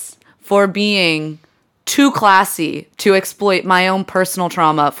advance for being too classy to exploit my own personal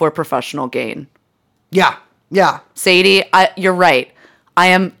trauma for professional gain. Yeah. Sadie, you're right. I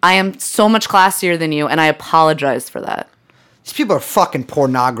am so much classier than you, and I apologize for that. These people are fucking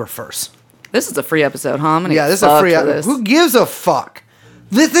pornographers. This is a free episode, huh? I'm gonna Yeah, this is a free episode. Who gives a fuck?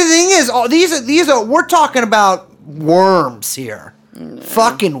 The thing is, these are we're talking about worms here.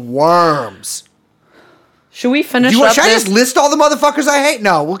 Fucking worms. Should we finish Should up I this? just list all the motherfuckers I hate?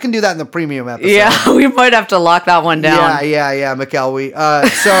 No, we can do that in the premium episode. Yeah, we might have to lock that one down. Yeah, McElwee.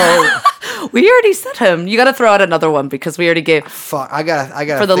 So We already said him. You got to throw out another one because we already gave. fuck. I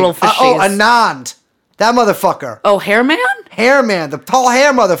gotta For the little fishies. Anand, that motherfucker. Oh, Hairman? Hair man, the tall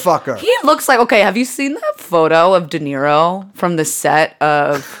hair motherfucker. He looks like, okay, have you seen that photo of De Niro from the set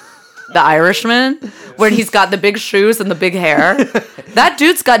of The Irishman where he's got the big shoes and the big hair? That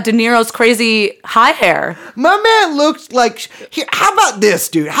dude's got De Niro's crazy high hair. My man looks like... Here, how about this,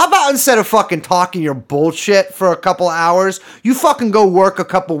 dude? How about instead of fucking talking your bullshit for a couple hours, you fucking go work a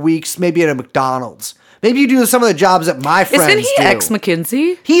couple weeks, maybe at a McDonald's. Maybe you do some of the jobs that my friends do. Isn't he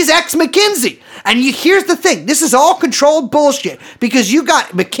ex-McKinsey? He's ex-McKinsey. And here's the thing. This is all controlled bullshit. Because you got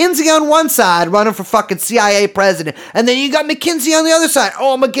McKinsey on one side running for fucking CIA president. And then you got McKinsey on the other side.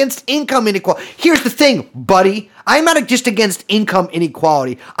 Oh, I'm against income inequality. Here's the thing, buddy. I'm not just against income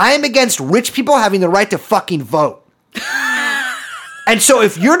inequality. I am against rich people having the right to fucking vote. And so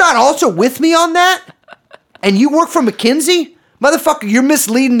if you're not also with me on that, and you work for McKinsey, motherfucker, you're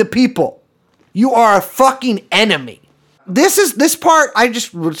misleading the people. You are a fucking enemy. This part, I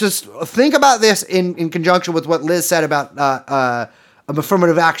just think about this in conjunction with what Liz said about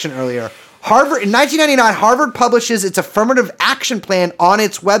affirmative action earlier. In 1999, Harvard publishes its affirmative action plan on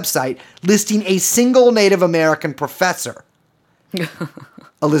its website, listing a single Native American professor,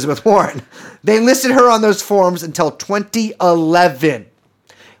 Elizabeth Warren. They listed her on those forms until 2011.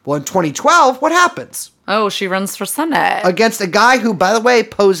 Well, in 2012, what happens? Oh, she runs for Senate. Against a guy who, by the way,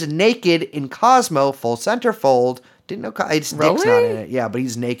 posed naked in Cosmo, full centerfold. Didn't know his dick's not in it. Yeah, but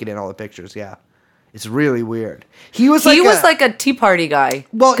he's naked in all the pictures. Yeah, it's really weird. He was like a Tea Party guy.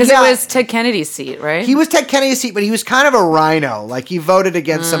 Well, because yeah. it was Ted Kennedy's seat, right? He was Ted Kennedy's seat, but he was kind of a rhino. Like he voted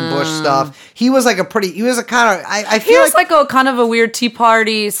against some Bush stuff. He was like he was a kind of. I feel he was like a kind of a weird Tea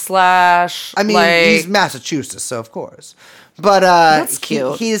Party / I mean, like, he's Massachusetts, so of course. But that's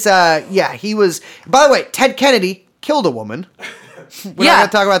cute. He was. By the way, Ted Kennedy killed a woman. We're not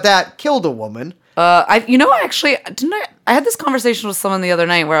gonna talk about that. Killed a woman. I had this conversation with someone the other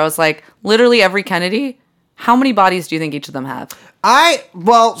night where I was like, literally every Kennedy, how many bodies do you think each of them have?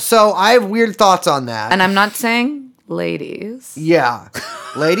 So I have weird thoughts on that. And I'm not saying ladies. Yeah.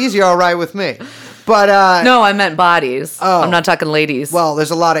 Ladies, you're all right with me. But no, I meant bodies. Oh. I'm not talking ladies. Well,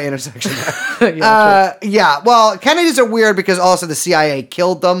 there's a lot of intersection there. Well, Kennedys are weird because also the CIA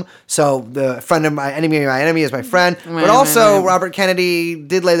killed them. So the friend of my enemy is my friend. But also Robert Kennedy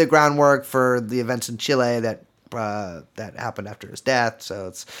did lay the groundwork for the events in Chile that happened after his death. So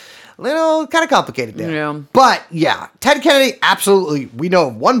it's a little kind of complicated there. Yeah. But yeah, Ted Kennedy, absolutely. We know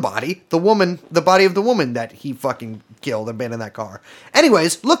of one body, the body of the woman that he fucking killed and been in that car.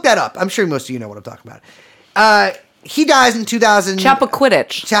 Anyways, look that up. I'm sure most of you know what I'm talking about. He dies in 2000.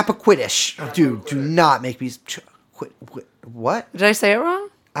 Chappaquiddick. Oh, dude, do not make me what? Did I say it wrong?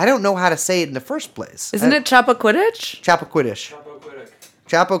 I don't know how to say it in the first place. Isn't it Chappaquiddick?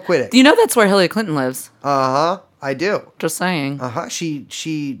 Chappaquiddick. You know that's where Hillary Clinton lives. Uh-huh. I do. Just saying. Uh-huh.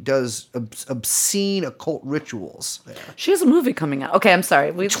 She does obscene occult rituals there. She has a movie coming out. Okay, I'm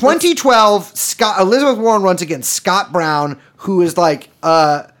sorry. 2012, Elizabeth Warren runs against Scott Brown, who is like,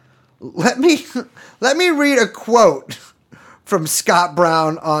 let me read a quote from Scott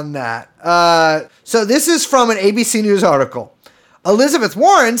Brown on that. So this is from an ABC News article. Elizabeth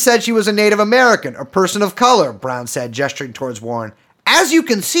Warren said she was a Native American, a person of color, Brown said, gesturing towards Warren. As you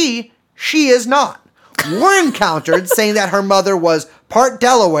can see, she is not. Warren countered, saying that her mother was part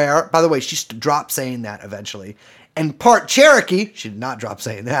Delaware. By the way, she dropped saying that eventually. And part Cherokee. She did not drop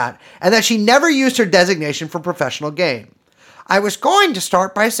saying that. And that she never used her designation for professional gain. I was going to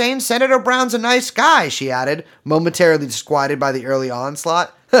start by saying Senator Brown's a nice guy, she added, momentarily disquieted by the early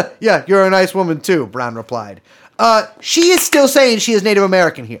onslaught. Yeah, you're a nice woman too, Brown replied. She is still saying she is Native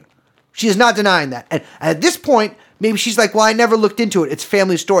American here. She is not denying that. And at this point, maybe she's like, well, I never looked into it. It's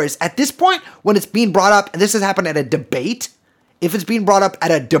family stories. At this point, when it's being brought up, and this has happened at a debate, if it's being brought up at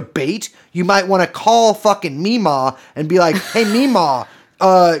a debate, you might want to call fucking Meemaw and be like, hey, Meemaw,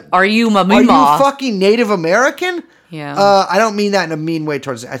 are you my are Meemaw? you fucking Native American? Yeah. I don't mean that in a mean way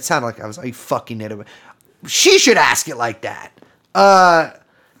towards it. It sounded like I was, are you fucking Native? She should ask it like that.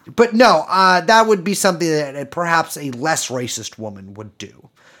 But no, that would be something that perhaps a less racist woman would do.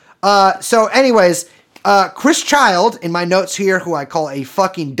 So anyways, Chris Child, in my notes here, who I call a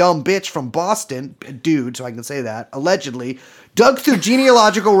fucking dumb bitch from Boston, dude, so I can say that, allegedly, dug through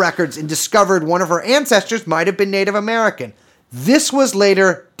genealogical records and discovered one of her ancestors might have been Native American. This was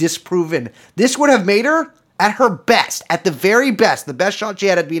later disproven. This would have made her, at her best, at the very best, the best shot she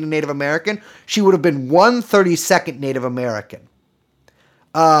had at being a Native American, she would have been 1/32nd Native American.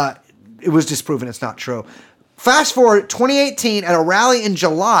 It was disproven. It's not true. Fast forward 2018 at a rally in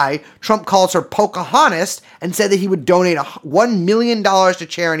July, Trump calls her Pocahontas and said that he would donate $1 million to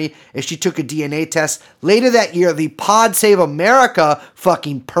charity if she took a DNA test. Later that year, the Pod Save America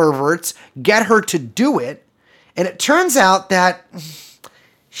fucking perverts get her to do it. And it turns out that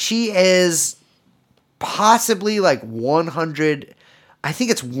she is possibly like 100, I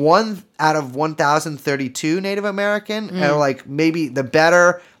think it's 1 out of 1,032 Native American, or like maybe the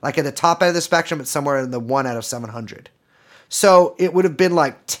better, like at the top end of the spectrum, it's somewhere in the 1 out of 700. So it would have been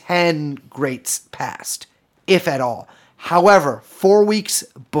like 10 greats past, if at all. However, 4 weeks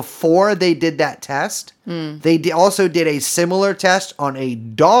before they did that test, they also did a similar test on a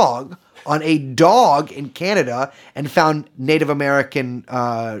dog in Canada and found Native American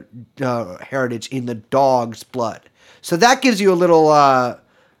heritage in the dog's blood. So that gives you a little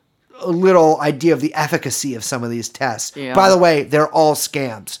idea of the efficacy of some of these tests. Yeah. By the way, they're all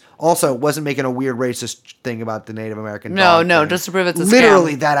scams. Also, wasn't making a weird racist thing about the Native American dog No, thing. just to prove it's a scam.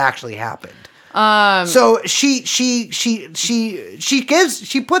 Literally, that actually happened. So she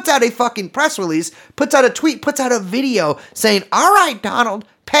puts out a fucking press release, puts out a tweet, puts out a video saying, "All right, Donald,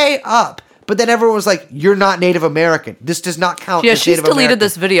 pay up." But then everyone was like, "You're not Native American. This does not count." Yeah, as she's Native deleted American.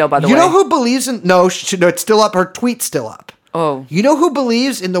 this video, by the way. You know who believes in? No, it's still up. Her tweet's still up. Oh. You know who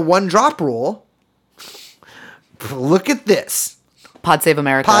believes in the one drop rule? Look at this. Pod Save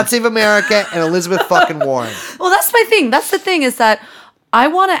America. Pod Save America and Elizabeth fucking Warren. Well, that's my thing. That's the thing, is that I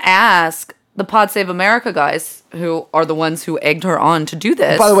want to ask the Pod Save America guys, who are the ones who egged her on to do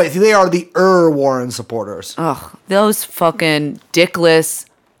this. By the way, they are the Warren supporters. Ugh, those fucking dickless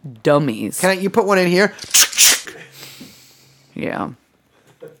dummies. You put one in here? Yeah.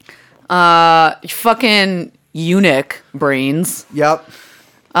 Fucking eunuch brains. Yep.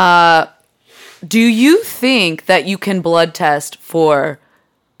 Do you think that you can blood test for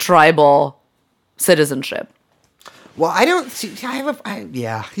tribal citizenship? Well, I don't see.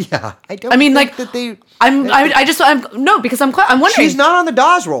 Yeah. I don't. I mean, think like, that they. because I'm wondering. She's not on the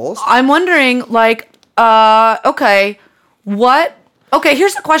Dawes rolls. I'm wondering, like, okay, what? Okay,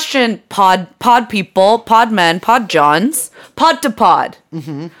 here's a question, pod people, pod men, pod Johns, pod to pod.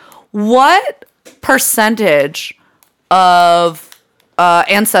 Mm-hmm. What percentage of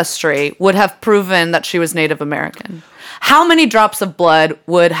ancestry would have proven that she was Native American? How many drops of blood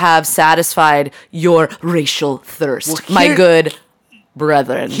would have satisfied your racial thirst, my good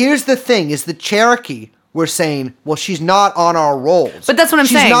brethren? Here's the thing, is the Cherokee were saying, well, she's not on our rolls. But that's what I'm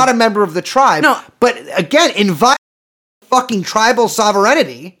saying. She's not a member of the tribe. No. But again, in fucking tribal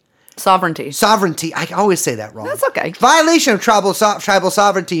sovereignty. Sovereignty. I always say that wrong. That's okay. Violation of tribal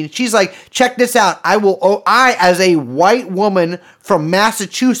sovereignty. She's like, check this out. I, as a white woman from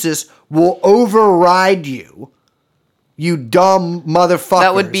Massachusetts, will override you. You dumb motherfuckers.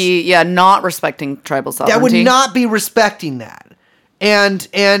 That would be, not respecting tribal sovereignty. That would not be respecting that. And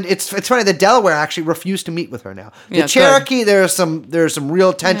it's funny that Delaware actually refused to meet with her now. The Cherokee, there's some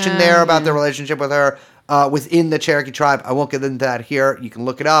real tension there about their relationship with her within the Cherokee tribe. I won't get into that here. You can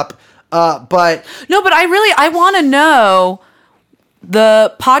look it up. But I want to know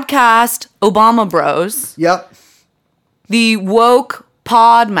the podcast Obama Bros. Yep. The woke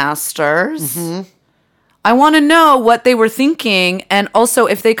podmasters. Mm-hmm. I want to know what they were thinking, and also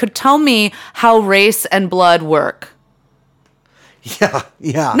if they could tell me how race and blood work.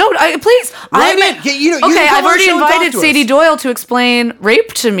 Yeah. No, please. Write it. You can okay, come I've on the already show and talk invited to us. Sadie Doyle to explain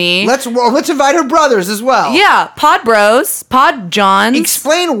rape to me. Let's invite her brothers as well. Yeah, Pod Bros, Pod Johns.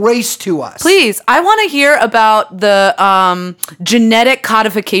 Explain race to us. Please, I want to hear about the genetic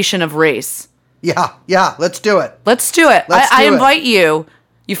codification of race. Yeah, let's do it. Let's do it. I do it. invite you,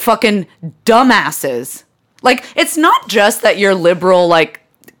 you fucking dumbasses. Like, it's not just that you're liberal, like,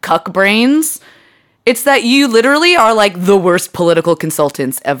 cuck brains. It's that you literally are, like, the worst political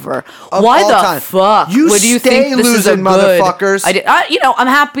consultants ever. Why all the time. fuck You would you stay think this is a losing, good... motherfuckers. I'm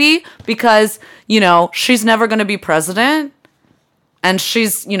happy because, she's never going to be president. And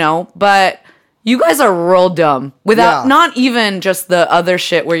she's, but... You guys are real dumb without not even just the other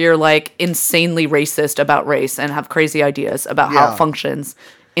shit where you're like insanely racist about race and have crazy ideas about how it functions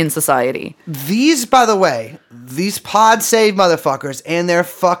in society. These, by the way, these pod save motherfuckers and their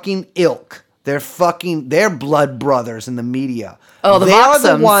fucking ilk, they're blood brothers in the media. Oh, the They are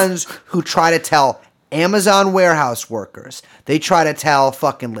the Voxums. ones who try to tell Amazon warehouse workers. They try to tell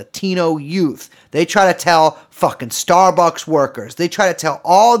fucking Latino youth. They try to tell fucking Starbucks workers. They try to tell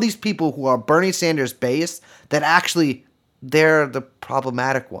all these people who are Bernie Sanders based that actually they're the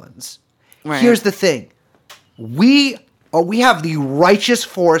problematic ones. Right. Here's the thing. We have the righteous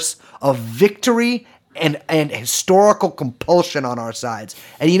force of victory and historical compulsion on our sides.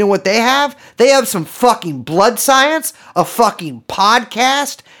 And you know what they have? They have some fucking blood science, a fucking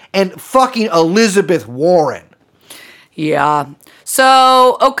podcast, and fucking Elizabeth Warren. Yeah.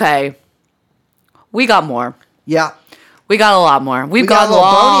 So, okay. We got more. Yeah. We got a lot more. We've got got a little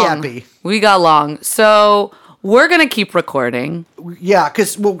long. bony epi. We got long. So, we're going to keep recording, Yeah,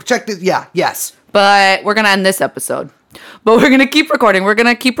 because we'll check this. Yeah, yes. but we're going to end this episode. But we're going to keep recording. We're going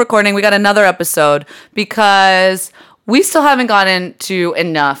to keep recording. We got another episode because we still haven't gotten to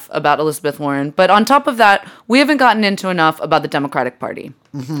enough about Elizabeth Warren. But on top of that, we haven't gotten into enough about the Democratic Party.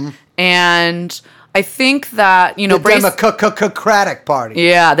 Mm-hmm. And I think that, The Brace... Democratic Party.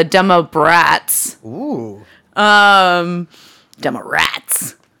 Yeah, the Demo Brats. Ooh. Demo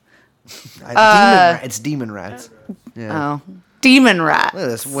Rats. It's demon rats. Oh. Demon Rat. Look at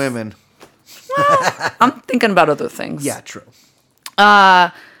this women. I'm thinking about other things. Yeah, true.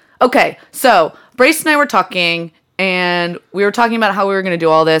 Okay, so Brace and I were talking, and we were talking about how we were going to do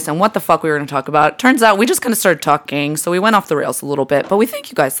all this and what the fuck we were going to talk about. Turns out we just kind of started talking, so we went off the rails a little bit, but we think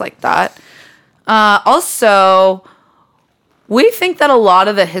you guys like that. Also, we think that a lot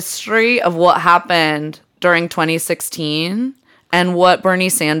of the history of what happened during 2016 and what Bernie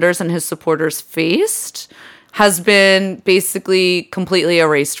Sanders and his supporters faced has been basically completely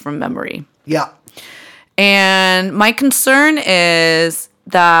erased from memory. Yeah. And my concern is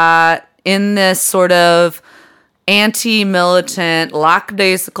that in this sort of anti-militant,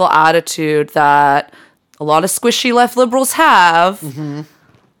 lackadaisical attitude that a lot of squishy left liberals have,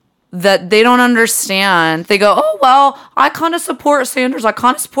 that they don't understand. They go, oh, well, I kind of support Sanders. I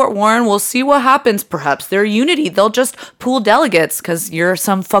kind of support Warren. We'll see what happens. Perhaps they're unity. They'll just pool delegates because you're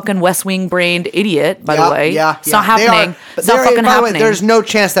some fucking West Wing brained idiot, by the way. Yeah, It's not happening. It's not fucking by the happening. way, there's no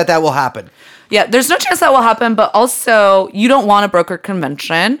chance that will happen. Yeah, there's no chance that will happen, but also you don't want a broker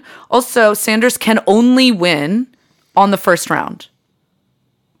convention. Also, Sanders can only win on the first round.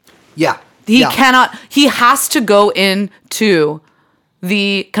 Yeah. He cannot, he has to go into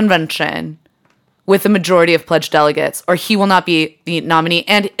the convention with a majority of pledged delegates, or he will not be the nominee.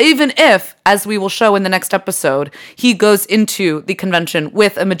 And even if, as we will show in the next episode, he goes into the convention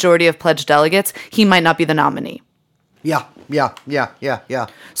with a majority of pledged delegates, he might not be the nominee. Yeah.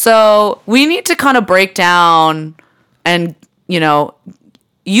 So we need to kind of break down and,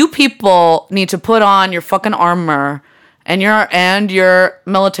 you people need to put on your fucking armor and your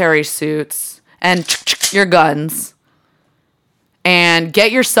military suits and your guns and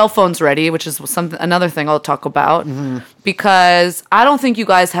get your cell phones ready, which is another thing I'll talk about, because I don't think you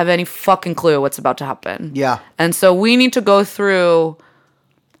guys have any fucking clue what's about to happen. Yeah. And so we need to go through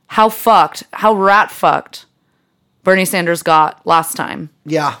how rat fucked Bernie Sanders got last time.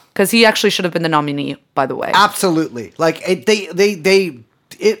 Yeah. Because he actually should have been the nominee, by the way. Absolutely. Like it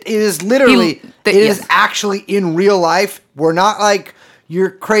is literally, it is actually in real life. We're not like your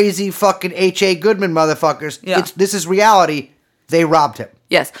crazy fucking H.A. Goodman motherfuckers. Yeah. This is reality. They robbed him.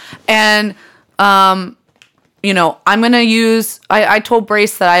 Yes. And, I'm going to use, I told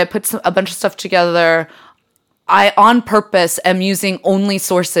Brace that I had put a bunch of stuff together. I, on purpose, am using only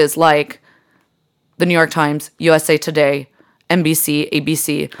sources like the New York Times, USA Today, NBC,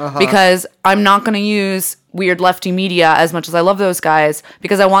 ABC, because I'm not going to use weird lefty media as much as I love those guys,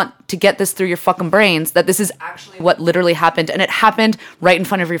 because I want to get this through your fucking brains that this is actually what literally happened, and it happened right in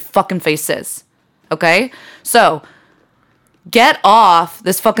front of your fucking faces. Okay? So, get off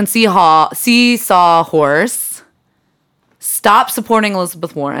this fucking seesaw horse. Stop supporting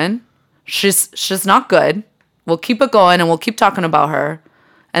Elizabeth Warren. She's not good. We'll keep it going and we'll keep talking about her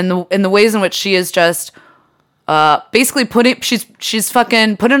and in the ways in which she is just basically she's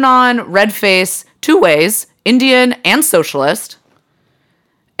fucking putting on red face 2 ways, Indian and socialist.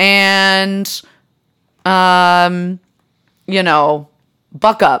 And buck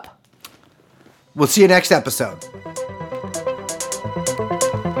up. We'll see you next episode.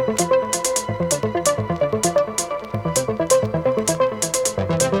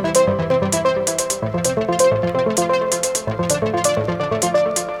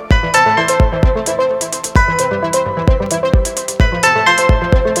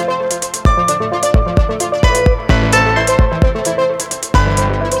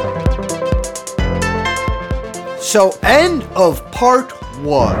 So, end of part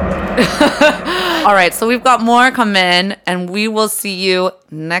 1. All right, so we've got more come in, and we will see you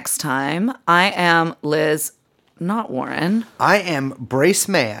next time. I am Liz, not Warren. I am Brace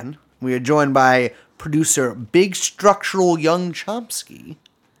Man. We are joined by producer Big Structural Young Chomsky.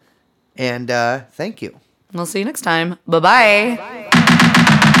 And thank you. We'll see you next time. Bye-bye.